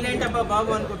వీళ్ళేంటబ్బా బాబు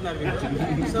అనుకుంటున్నారు.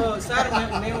 సో సార్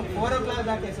మేము 4 o'clock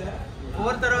దాటే సార్.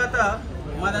 4 తర్వాత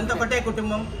మాదంతా ఒకటే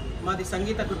కుటుంబం, మాది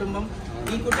సంగీత కుటుంబం.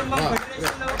 ఈ కుటుంబం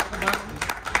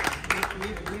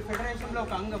ఫెడరేషన్లో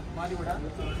ఒక అంగం మాది కూడా.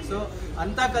 సో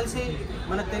అంతా కలిసి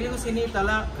మన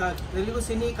తెలుగు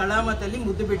సినీ కళామ తల్లి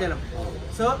ముద్దు బిడ్డలం.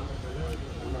 సో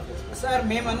సార్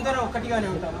మేమందరం ఒకటిగానే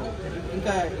ఉంటాము.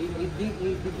 ఇంకా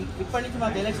ఇప్పటి నుంచి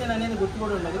మాకు ఎలక్షన్ అనేది గుర్తు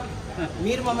కూడా ఉండదు.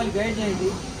 మీరు మమ్మల్ని గైడ్ చేయండి.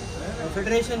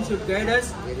 Federation should guide us.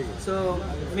 So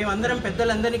మేమందరం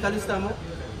పెద్దలందరినీ కలుస్తాము.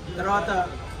 తర్వాత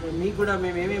మీకు కూడా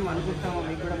మేము ఏమేమి అనుకుంటామో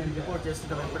మీకు కూడా మేము రిపోర్ట్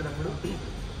చేస్తుంటాం ఎప్పటికప్పుడు.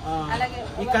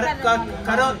 ఈ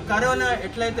కరోనా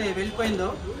ఎట్లయితే వెళ్ళిపోయిందో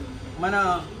మన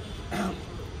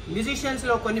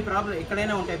మ్యూజిషియన్స్లో కొన్ని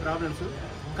ఎక్కడైనా ఉంటాయి ప్రాబ్లమ్స్.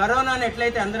 కరోనాని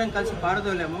ఎట్లయితే అందరం కలిసి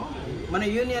పారదోలేమో మన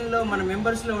యూనియన్లో మన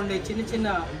మెంబర్స్లో ఉండే చిన్న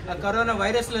కరోనా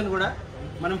వైరస్లను కూడా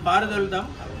మనం పారదోలుదాం.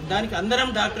 దానికి అందరం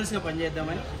డాక్టర్స్గా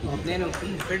పనిచేద్దామని నేను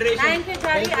ఫెడరేషన్.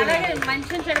 అలాగే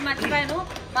మెన్షన్ చేయడం మర్చిపోయాను,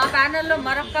 మా ప్యానెల్లో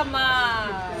మరొక మా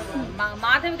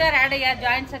మాధవి గారు యాడ్ అయ్యారు,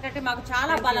 జాయింట్ సెక్రటరీ. మాకు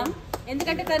చాలా బలం.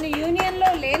 ఎందుకంటే తను యూనియన్లో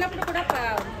లేనప్పుడు కూడా,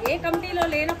 ఏ కమిటీలో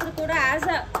లేనప్పుడు కూడా as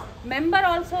a member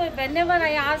also when ever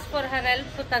I as for her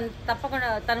help తను తప్పకుండా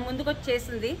తను ముందుకు వచ్చి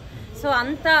చేసింది. సో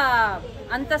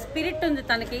అంత స్పిరిట్ ఉంది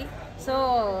తనకి. సో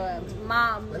మా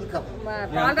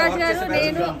బాలరాజు గారు,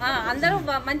 నేను అందరూ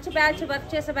మంచి బ్యాచ్, వర్క్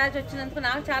చేసే బ్యాచ్ వచ్చినందుకు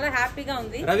నాకు చాలా హ్యాపీగా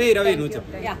ఉంది.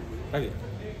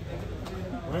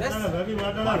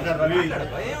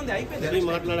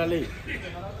 మాట్లాడాలి.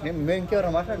 మేము ఇంకెవరు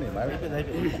మాట్లాడండి.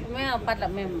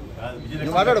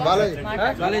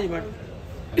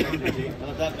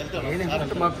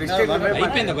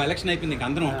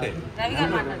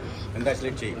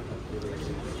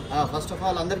 ఫస్ట్ ఆఫ్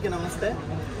ఆల్ అందరికీ నమస్తే.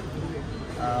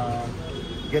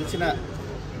 గెలిచిన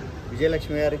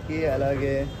విజయలక్ష్మి గారికి,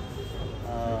 అలాగే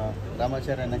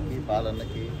రామాచార్య అన్నకి,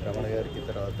 పాలన్నకి, రమణ గారికి,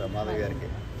 తర్వాత మాధవ్ గారికి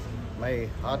మై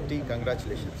హార్టీ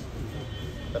కంగ్రాచులేషన్స్.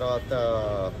 తర్వాత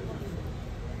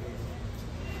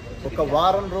ఒక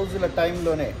వారం రోజుల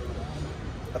టైంలోనే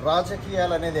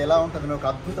రాజకీయాలు అనేది ఎలా ఉంటుందని ఒక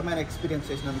అద్భుతమైన ఎక్స్పీరియన్స్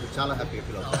చేసినందుకు చాలా హ్యాపీగా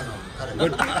ఫీల్ అవుతాను.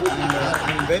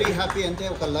 I'm very happy. అంటే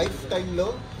ఒక లైఫ్ టైంలో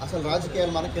అసలు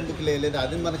రాజకీయాలు మనకెందుకులే, లేదా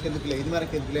అది మనకెందుకులే, ఇది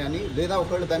మనకెందుకులే అని, లేదా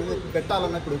ఒకళ్ళు దాని మీద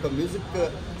పెట్టాలన్నప్పుడు ఒక మ్యూజిక్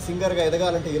సింగర్గా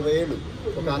ఎదగాలంటే 20 ఏళ్ళు,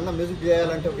 ఒక అన్న మ్యూజిక్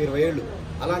చేయాలంటే ఒక 20 ఏళ్ళు,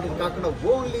 అలాంటిది కాకుండా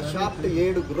ఓన్లీ షార్ట్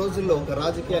 7 రోజుల్లో ఒక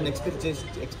రాజకీయాన్ని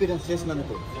ఎక్స్పీరియన్స్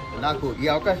చేసినందుకు నాకు ఈ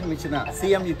అవకాశం ఇచ్చిన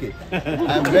CMUకి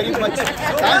I'm very much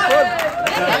thankful.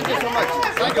 Thank you so much.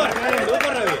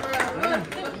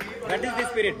 That is the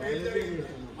spirit.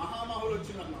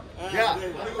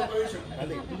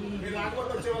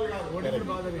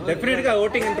 Definite గా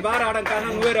ఓటింగ్ ఇంత బాగా రావడం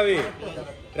కారణం నువ్వే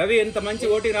రవి ఎంత మంచి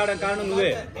ఓటింగ్ రావడం కారణం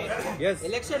నువ్వే.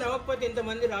 ఎలక్షన్ అవ్వకపోతే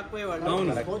ఇంతమంది రాకపోయేవాళ్ళు.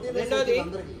 రెండోది,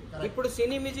 ఇప్పుడు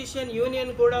సినీ మ్యూజిషియన్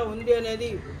యూనియన్ కూడా ఉంది అనేది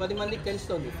 10 మందికి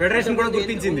తెలుస్తుంది. ఫెడరేషన్ కూడా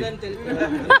గుర్తించింది.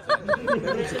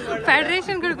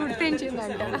 ఫెడరేషన్ కూడా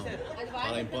గుర్తించిందంట.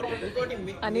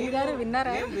 అనిల్ గారు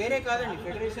విన్నారా? వేరే కాదండి,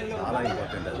 ఫెడరేషన్ లో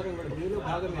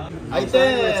అయితే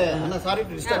అన్న సారీ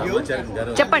టు డిస్టర్బ్ యూ,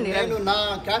 చెప్పండి. నేను నా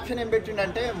క్యాప్షన్ ఏం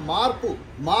పెట్టిండంటే మార్పు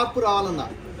రావాలన్నా.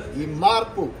 ఈ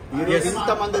మార్పు ఈరోజు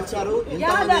ఇంతమంది వచ్చారు,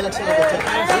 ఇంతమంది ఎలక్షన్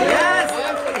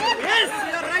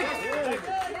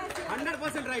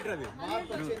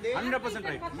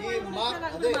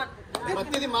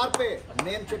ప్రతిదీ మార్పే.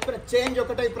 నేను చెప్పిన చేంజ్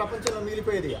ఒకటే ఈ ప్రపంచంలో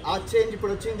మిగిలిపోయేది. ఆ చేంజ్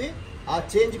ఇప్పుడు వచ్చింది. ఆ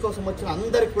చేంజ్ కోసం వచ్చిన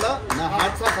అందరికి కూడా నా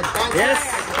హ్యాట్స్ ఆఫ్.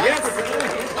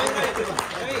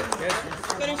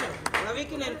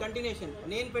 రవికి నేను కంటిన్యూషన్,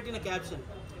 నేను పెట్టిన క్యాప్షన్,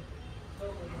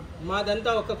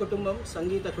 మాదంతా ఒక కుటుంబం,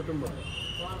 సంగీత కుటుంబం.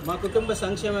 మా కుటుంబ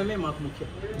సంక్షేమమే మాకు ముఖ్యం.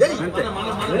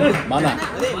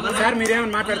 సార్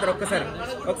మీరేమని మాట్లాడతారు?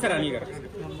 ఒక్కసారి అనిల్ గారు.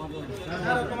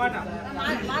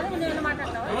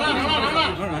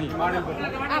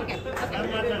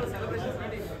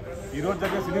 ఈరోజు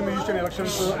జరిగే సినీ మ్యూజిషియన్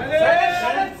ఎలక్షన్స్,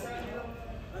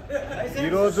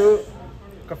 ఈరోజు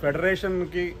ఒక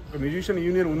ఫెడరేషన్కి ఒక మ్యూజిషియన్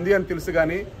యూనియన్ ఉంది అని తెలుసు,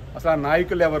 కానీ అసలు ఆ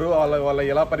నాయకులు ఎవరు, వాళ్ళ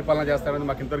ఎలా పరిపాలన చేస్తారని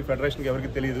మాకు ఇంతవరకు ఫెడరేషన్కి ఎవరికి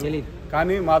తెలియదు.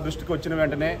 కానీ మా దృష్టికి వచ్చిన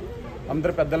వెంటనే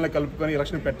అందరు పెద్దల్ని కలుపుకొని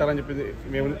ఎలక్షన్ పెట్టాలని చెప్పి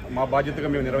మా బాధ్యతగా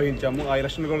మేము నిర్వహించాము. ఆ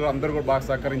ఎలక్షన్ కూడా అందరూ కూడా బాగా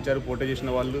సహకరించారు. పోటీ చేసిన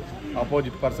వాళ్ళు,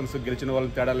 ఆపోజిట్ పర్సన్స్, గెలిచిన వాళ్ళు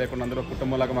తేడా లేకుండా అందరూ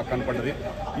కుటుంబంలాగా మాకు కనపడ్డది.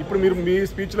 ఇప్పుడు మీరు మీ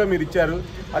స్పీచ్లో మీరు ఇచ్చారు,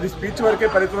 అది స్పీచ్ వరకే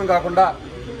పరిమితం కాకుండా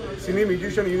సినీ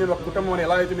మ్యూజిషియన్ యూనియన్ ఒక కుటుంబం అని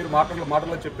ఎలా అయితే మీరు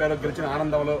మాటల్లో చెప్పారో గెలిచిన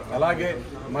ఆనందంలో, అలాగే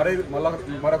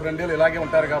మరొక 2 ఏళ్ళు ఇలాగే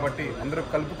ఉంటారు. కాబట్టి అందరూ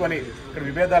కలుపుకొని ఇక్కడ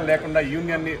విభేదాలు లేకుండా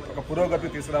యూనియన్ని ఒక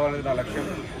పురోగతికి తీసుకురావాలనేది నా లక్ష్యం.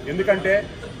 ఎందుకంటే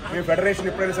మేము ఫెడరేషన్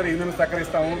ఎప్పుడైనా సరే యూనియన్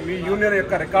సహకరిస్తాము. మీ యూనియన్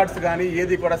యొక్క రికార్డ్స్ కానీ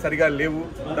ఏది కూడా సరిగా లేవు.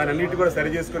 దాని అన్నిటి కూడా సరి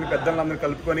చేసుకొని పెద్దలందరూ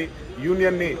కలుపుకొని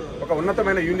యూనియన్ని ఒక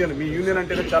ఉన్నతమైన యూనియన్, మీ యూనియన్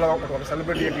అంటే చాలా ఒక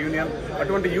సెలబ్రిటీ యూనియన్,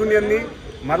 అటువంటి యూనియన్ని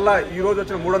మళ్ళీ ఈరోజు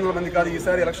వచ్చిన 300 మంది కాదు,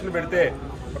 ఈసారి ఎలక్షన్ పెడితే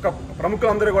ఒక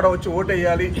ప్రముఖులందరూ కూడా వచ్చి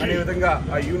ఓటేయాలి అనే విధంగా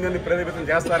ఆ యూనియన్ని ప్రేరేపితం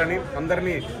చేస్తారని,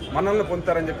 అందరినీ మనల్ని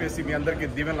పొందుతారని చెప్పేసి మీ అందరికీ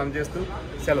దీవెనలు అందజేస్తూ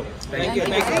సెలవు.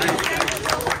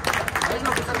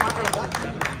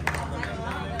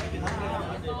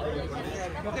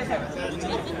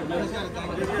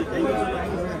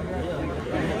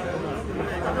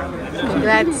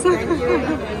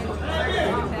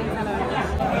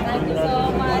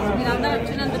 మీరందరూ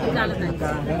వచ్చినందుకు చాలా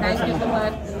thank you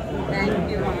Kumar. Thank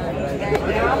you.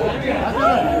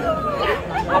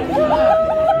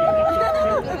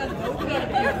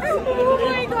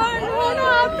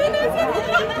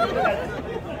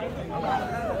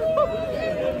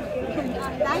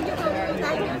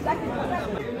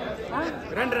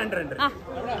 రండి.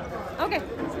 ఓకే.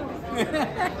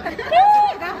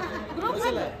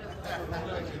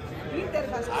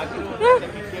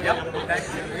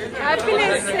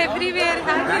 Happiness everywhere.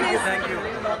 హ్యాపీనెస్.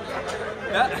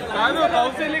 కాదు,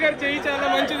 కౌసల్య గారు చెయ్యి చాలా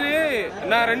మంచిది.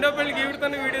 నా రెండో పెళ్లికి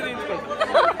ఈవిడతోనే వీడియో తీయించుకుంటా.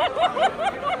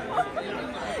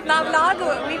 నా బ్లాగ్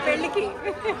మీ పెళ్ళికి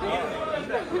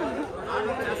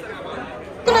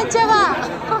నచ్చావా?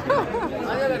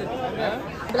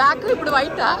 బ్లాక్ ఇప్పుడు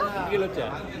వైటా?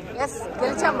 ఎస్,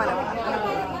 గెలిచాం మనం.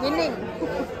 విన్నింగ్.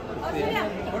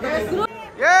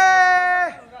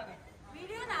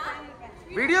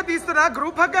 వీడియో తీస్తున్నా,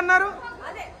 గ్రూప్ హక్ అన్నారు.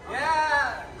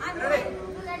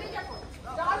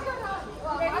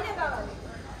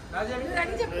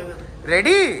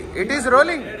 Ready, it is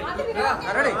rolling.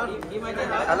 Ready.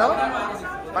 Hello,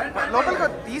 లోపలికి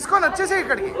తీసుకొని వచ్చేసే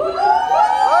ఇక్కడికి.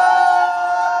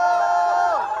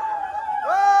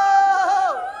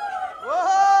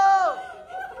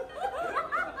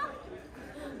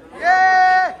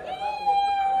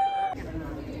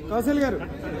 కౌశల్ గారు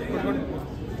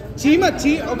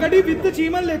ఒకటి విత్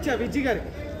చీమలు తెచ్చా విజ్జి గారి.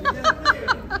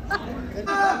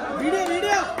 Video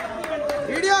video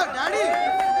video. Daddy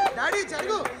daddy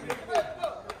జరుగు.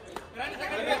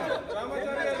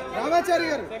 రామాచారి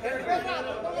గారు,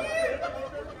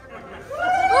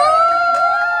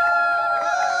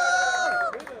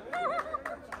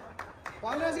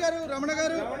 పాలరాజు గారు, రమణ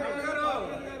గారు,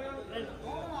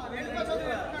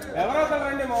 ఎవరో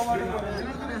రండి.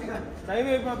 టైం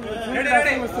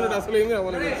అయిపోతుంది, అసలు ఏమి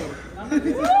అవ్వలేదు.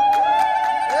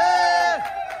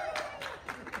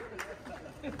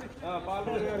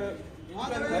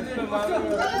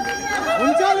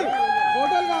 ఉంచాలి,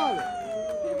 ఫోటోలు కావాలి.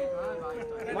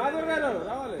 మాధవ్ గారు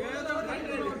రావాలి.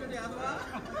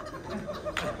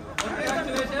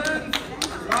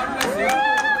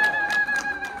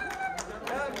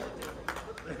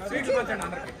 స్వీట్లు పంచండి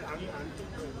అందరికి.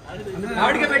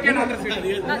 ఆవిడకే పెట్టండి అందరు స్వీట్లు.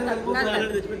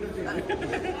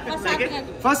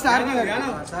 ఫస్ట్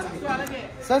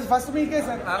సార్, ఫస్ట్ మీకే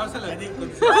సార్.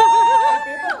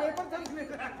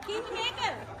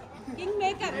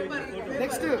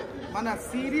 నెక్స్ట్ మన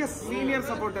సీరియస్ సీనియర్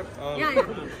సపోర్టర్.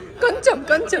 కొంచెం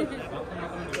కొంచెం.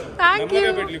 Thank you.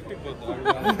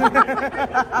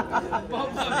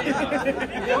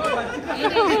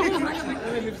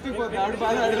 లిప్స్టిక్ పోతుంది, ఆవిడ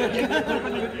బాధ.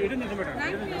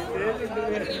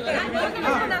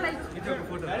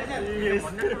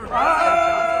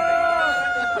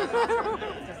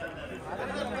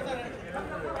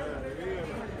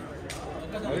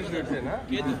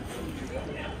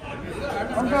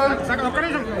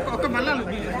 ఒక్క మళ్ళా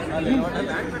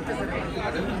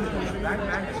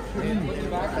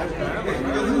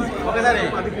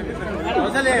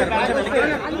ఒకసారి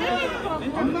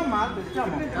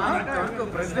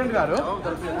ప్రెసిడెంట్ గారు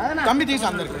కమ్మి తీసి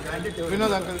అందరికి.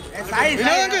 Vinod uncle,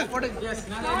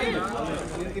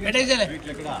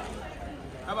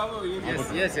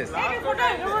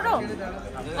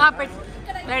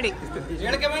 ready.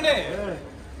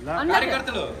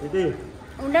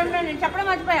 ఉండండి, నేను చెప్పడం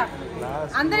మర్చిపోయా.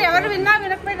 అందరు ఎవరు విన్నా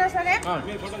వినకపోయినా సరే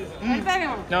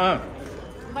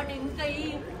బట్ ఇంకా ఈ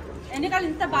ఎన్నికలు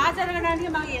ఇంత బాగా జరగడానికి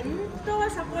మాకు ఎంతో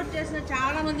సపోర్ట్ చేసిన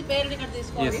చాలా మంది పేర్లు ఇక్కడ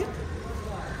తీసుకోవాలి.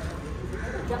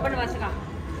 చెప్పండి వరుసగా.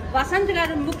 వసంత్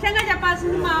గారు ముఖ్యంగా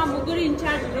చెప్పాల్సింది మా ముగ్గురు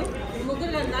ఇన్ఛార్జీలు,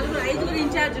 నలుగురు 5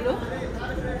 ఇన్ఛార్జీలు.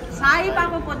 సాయి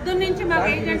పాపం పొద్దున్న నుంచి మాకు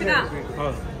ఏజెంట్ గా,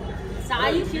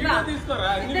 సాయి శివ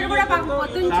ఇద్దరు కూడా పాపం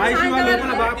పొద్దున్న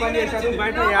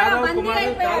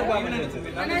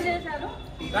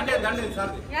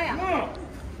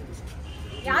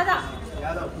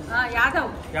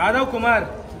యాదవ్ కుమార్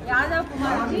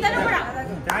అందరూ కూడా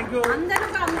అందరూ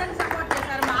సపోర్ట్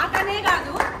చేశారు. మాకనే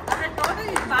కాదు, అసలు టోటల్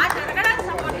ఇది బాగా జరగడానికి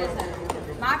సపోర్ట్ చేశారు.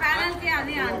 మా ప్యానల్ కి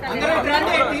అది అంత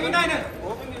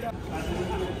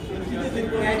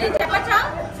చెప్పచ్చా?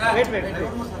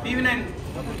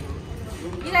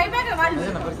 ఇది అయిపోయాక వాళ్ళు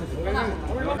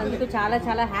అందుకు చాలా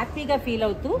చాలా హ్యాపీగా ఫీల్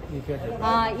అవుతూ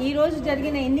ఈ రోజు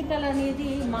జరిగిన ఎన్నికలు అనేది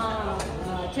మా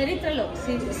చరిత్రలో,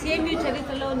 సిఎంయు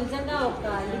చరిత్రలో నిజంగా ఒక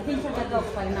లిఖించదగ్గ ఒక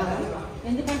పరిణామం.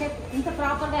 ఎందుకంటే ఇంత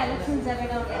ప్రాపర్గా ఎలక్షన్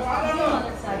జరగడం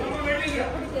మొదటిసారి,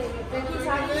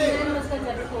 ప్రతిసారి యూనివర్స్గా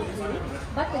జరుగుతుంది.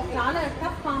 బట్ చాలా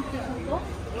టఫ్ కాంపిటీషన్తో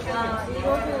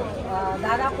ఈరోజు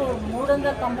దాదాపు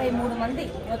 393 మంది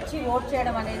వచ్చి ఓట్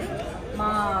చేయడం అనేది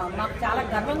మాకు చాలా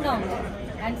గర్వంగా ఉంది.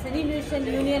 అండ్ సినీ మ్యూజిషియన్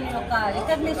యూనియన్ యొక్క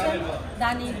రికగ్నిషన్,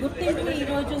 దాని గుర్తింపు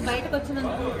ఈరోజు బయటకు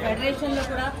వచ్చినందుకు ఫెడరేషన్లో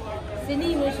కూడా సినీ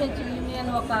మ్యూజిషియన్స్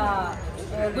యూనియన్ ఒక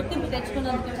గుర్తింపు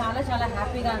తెచ్చుకున్నందుకు చాలా చాలా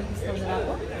హ్యాపీగా అనిపిస్తుంది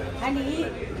నాకు. అండ్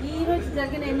ఈ రోజు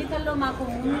జరిగిన ఎన్నికల్లో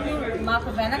మాకు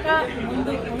వెనక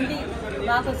ముందు ఉండి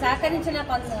మాకు సహకరించిన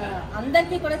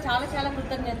అందరికీ కూడా చాలా చాలా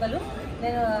కృతజ్ఞతలు.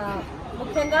 నేను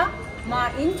ముఖ్యంగా మా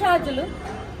ఇన్ఛార్జులు,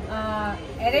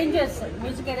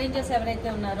 మ్యూజిక్ అరేంజర్స్ ఎవరైతే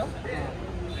ఉన్నారో.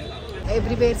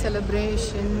 ఎవ్రీవేర్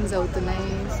సెలబ్రేషన్స్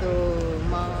అవుతున్నాయి. సో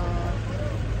మా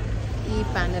ఈ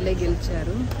ప్యానలే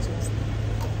గెలిచారు.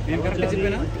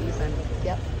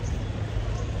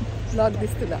 బ్లాగ్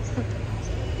తీస్తున్నా.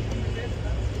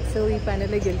 సో ఈ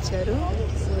ప్యానెలే గెలిచారు.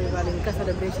 సో ఇవాళ ఇంకా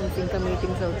సెలబ్రేషన్స్, ఇంకా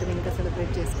మీటింగ్స్ అవుతున్నాయి, ఇంకా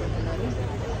సెలబ్రేట్ చేసుకుంటున్నారు.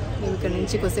 మేము ఇక్కడ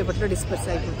నుంచి కొద్దిసేపట్లో డిస్పర్స్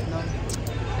అయిపోతున్నాం.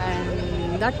 And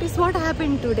that is what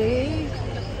happen today.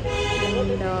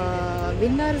 And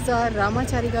winners are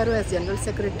Ramachari garu as General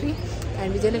Secretary and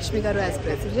Vijayalakshmi garu as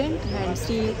President and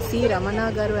C. Ramana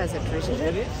garu as a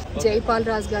Treasurer, Jaipal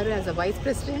Raj garu as a Vice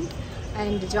President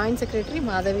and Joint Secretary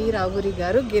Madhavi Ravuri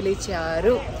garu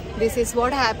gelicharu. This is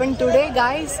what happened today,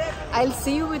 guys. I'll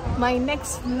see you with my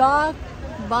next vlog.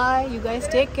 Bye. You guys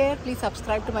take care. Please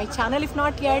subscribe to my channel if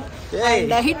not yet.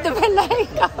 And hit the bell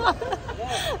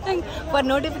icon for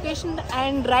notification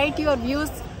and write your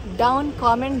views down,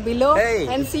 comment below.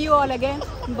 And see you all again.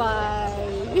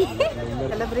 Bye.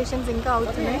 Celebrations inka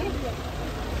avutunayi.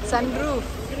 Sunroof.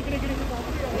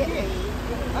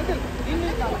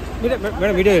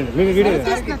 Madam video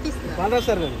బాగా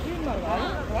sir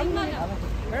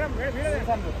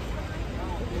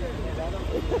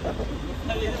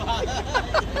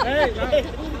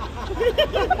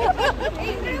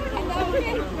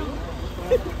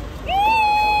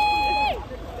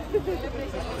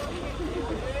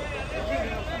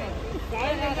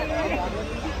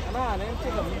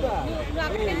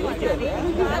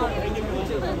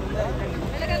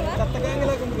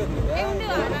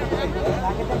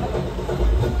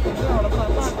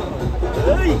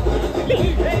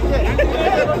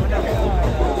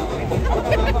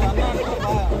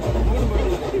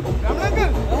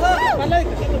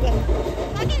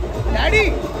daddy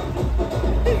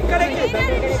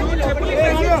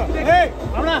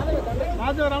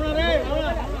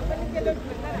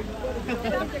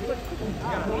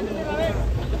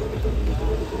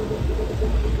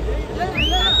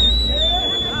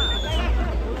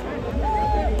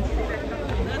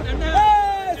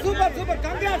super super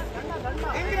congrats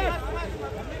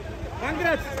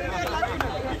congrats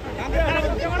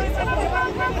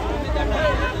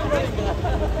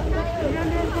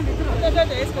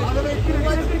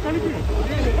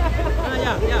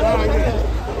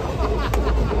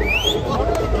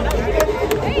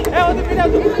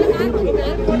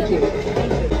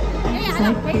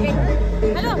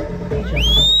hello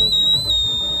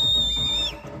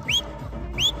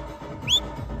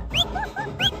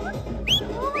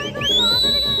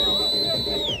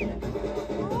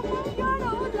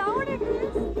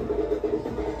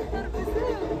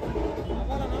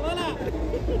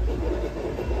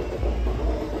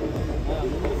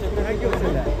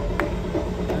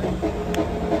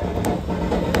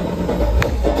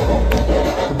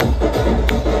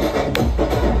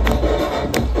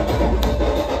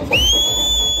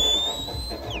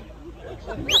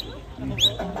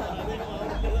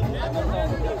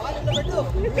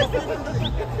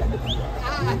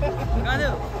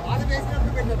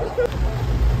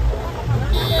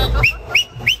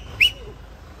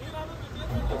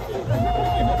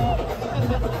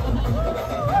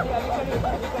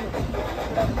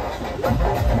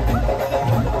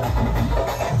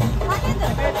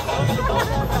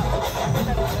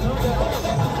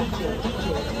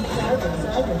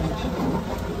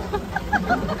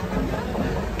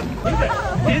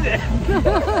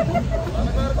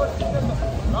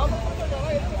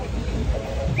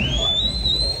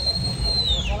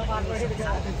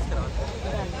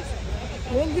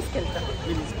నేను తీసుకెళ్తాను.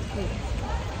 నేను ఇస్తాను.